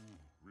you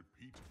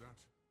repeat that?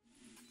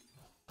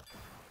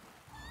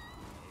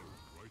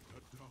 I'll write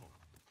that down.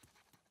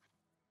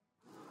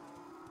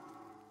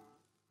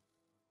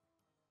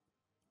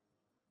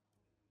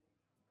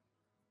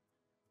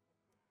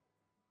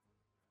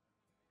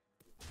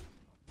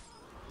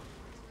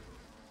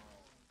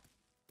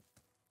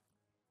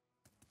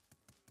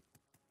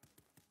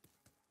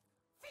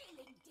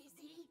 Feeling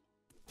dizzy?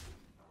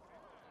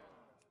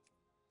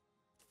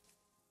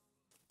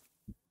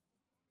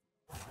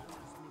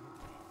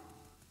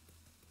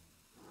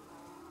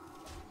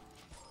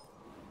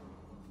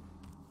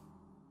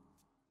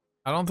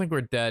 I don't think we're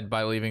dead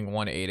by leaving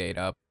 188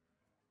 up.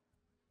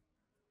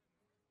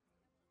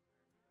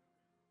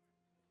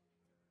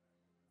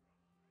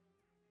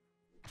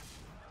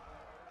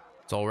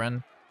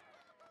 Solren.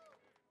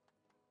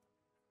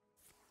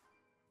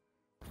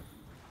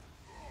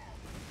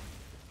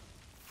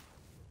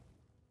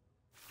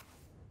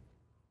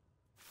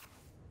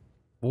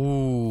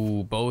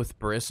 Ooh, both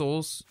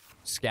bristles.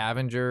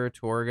 Scavenger,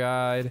 tour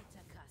guide.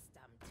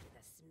 Accustomed to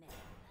the smell.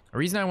 The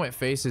reason I went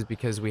face is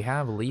because we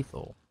have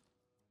lethal.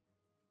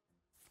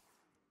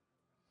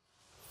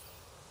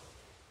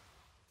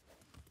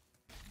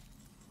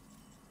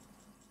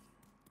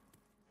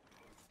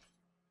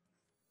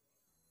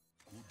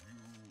 Could you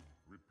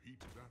repeat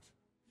that?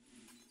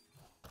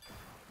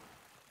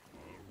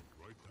 I'll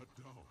write that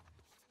down.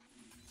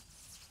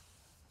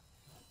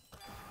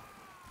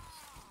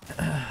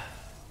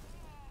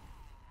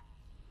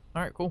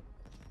 All right, cool.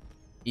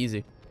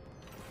 Easy.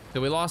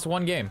 So we lost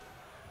 1 game.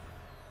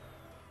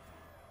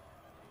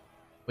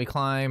 We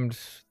climbed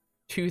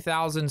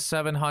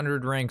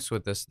 2,700 ranks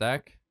with this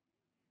deck.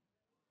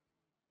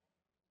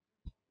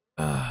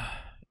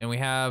 And we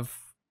have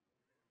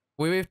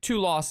 2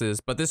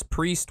 losses, but this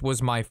priest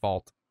was my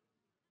fault.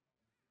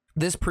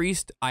 This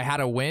priest, I had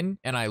a win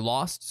and I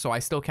lost, so I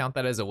still count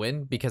that as a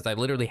win because I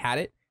literally had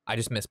it. I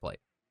just misplayed.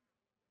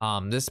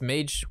 This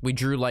mage, we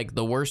drew like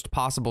the worst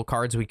possible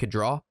cards we could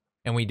draw.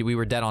 And we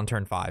were dead on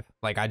turn 5.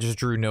 Like, I just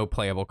drew no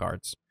playable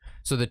cards.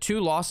 So the 2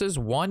 losses,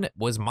 one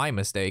was my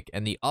mistake,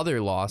 and the other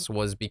loss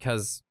was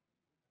because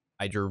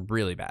I drew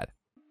really bad.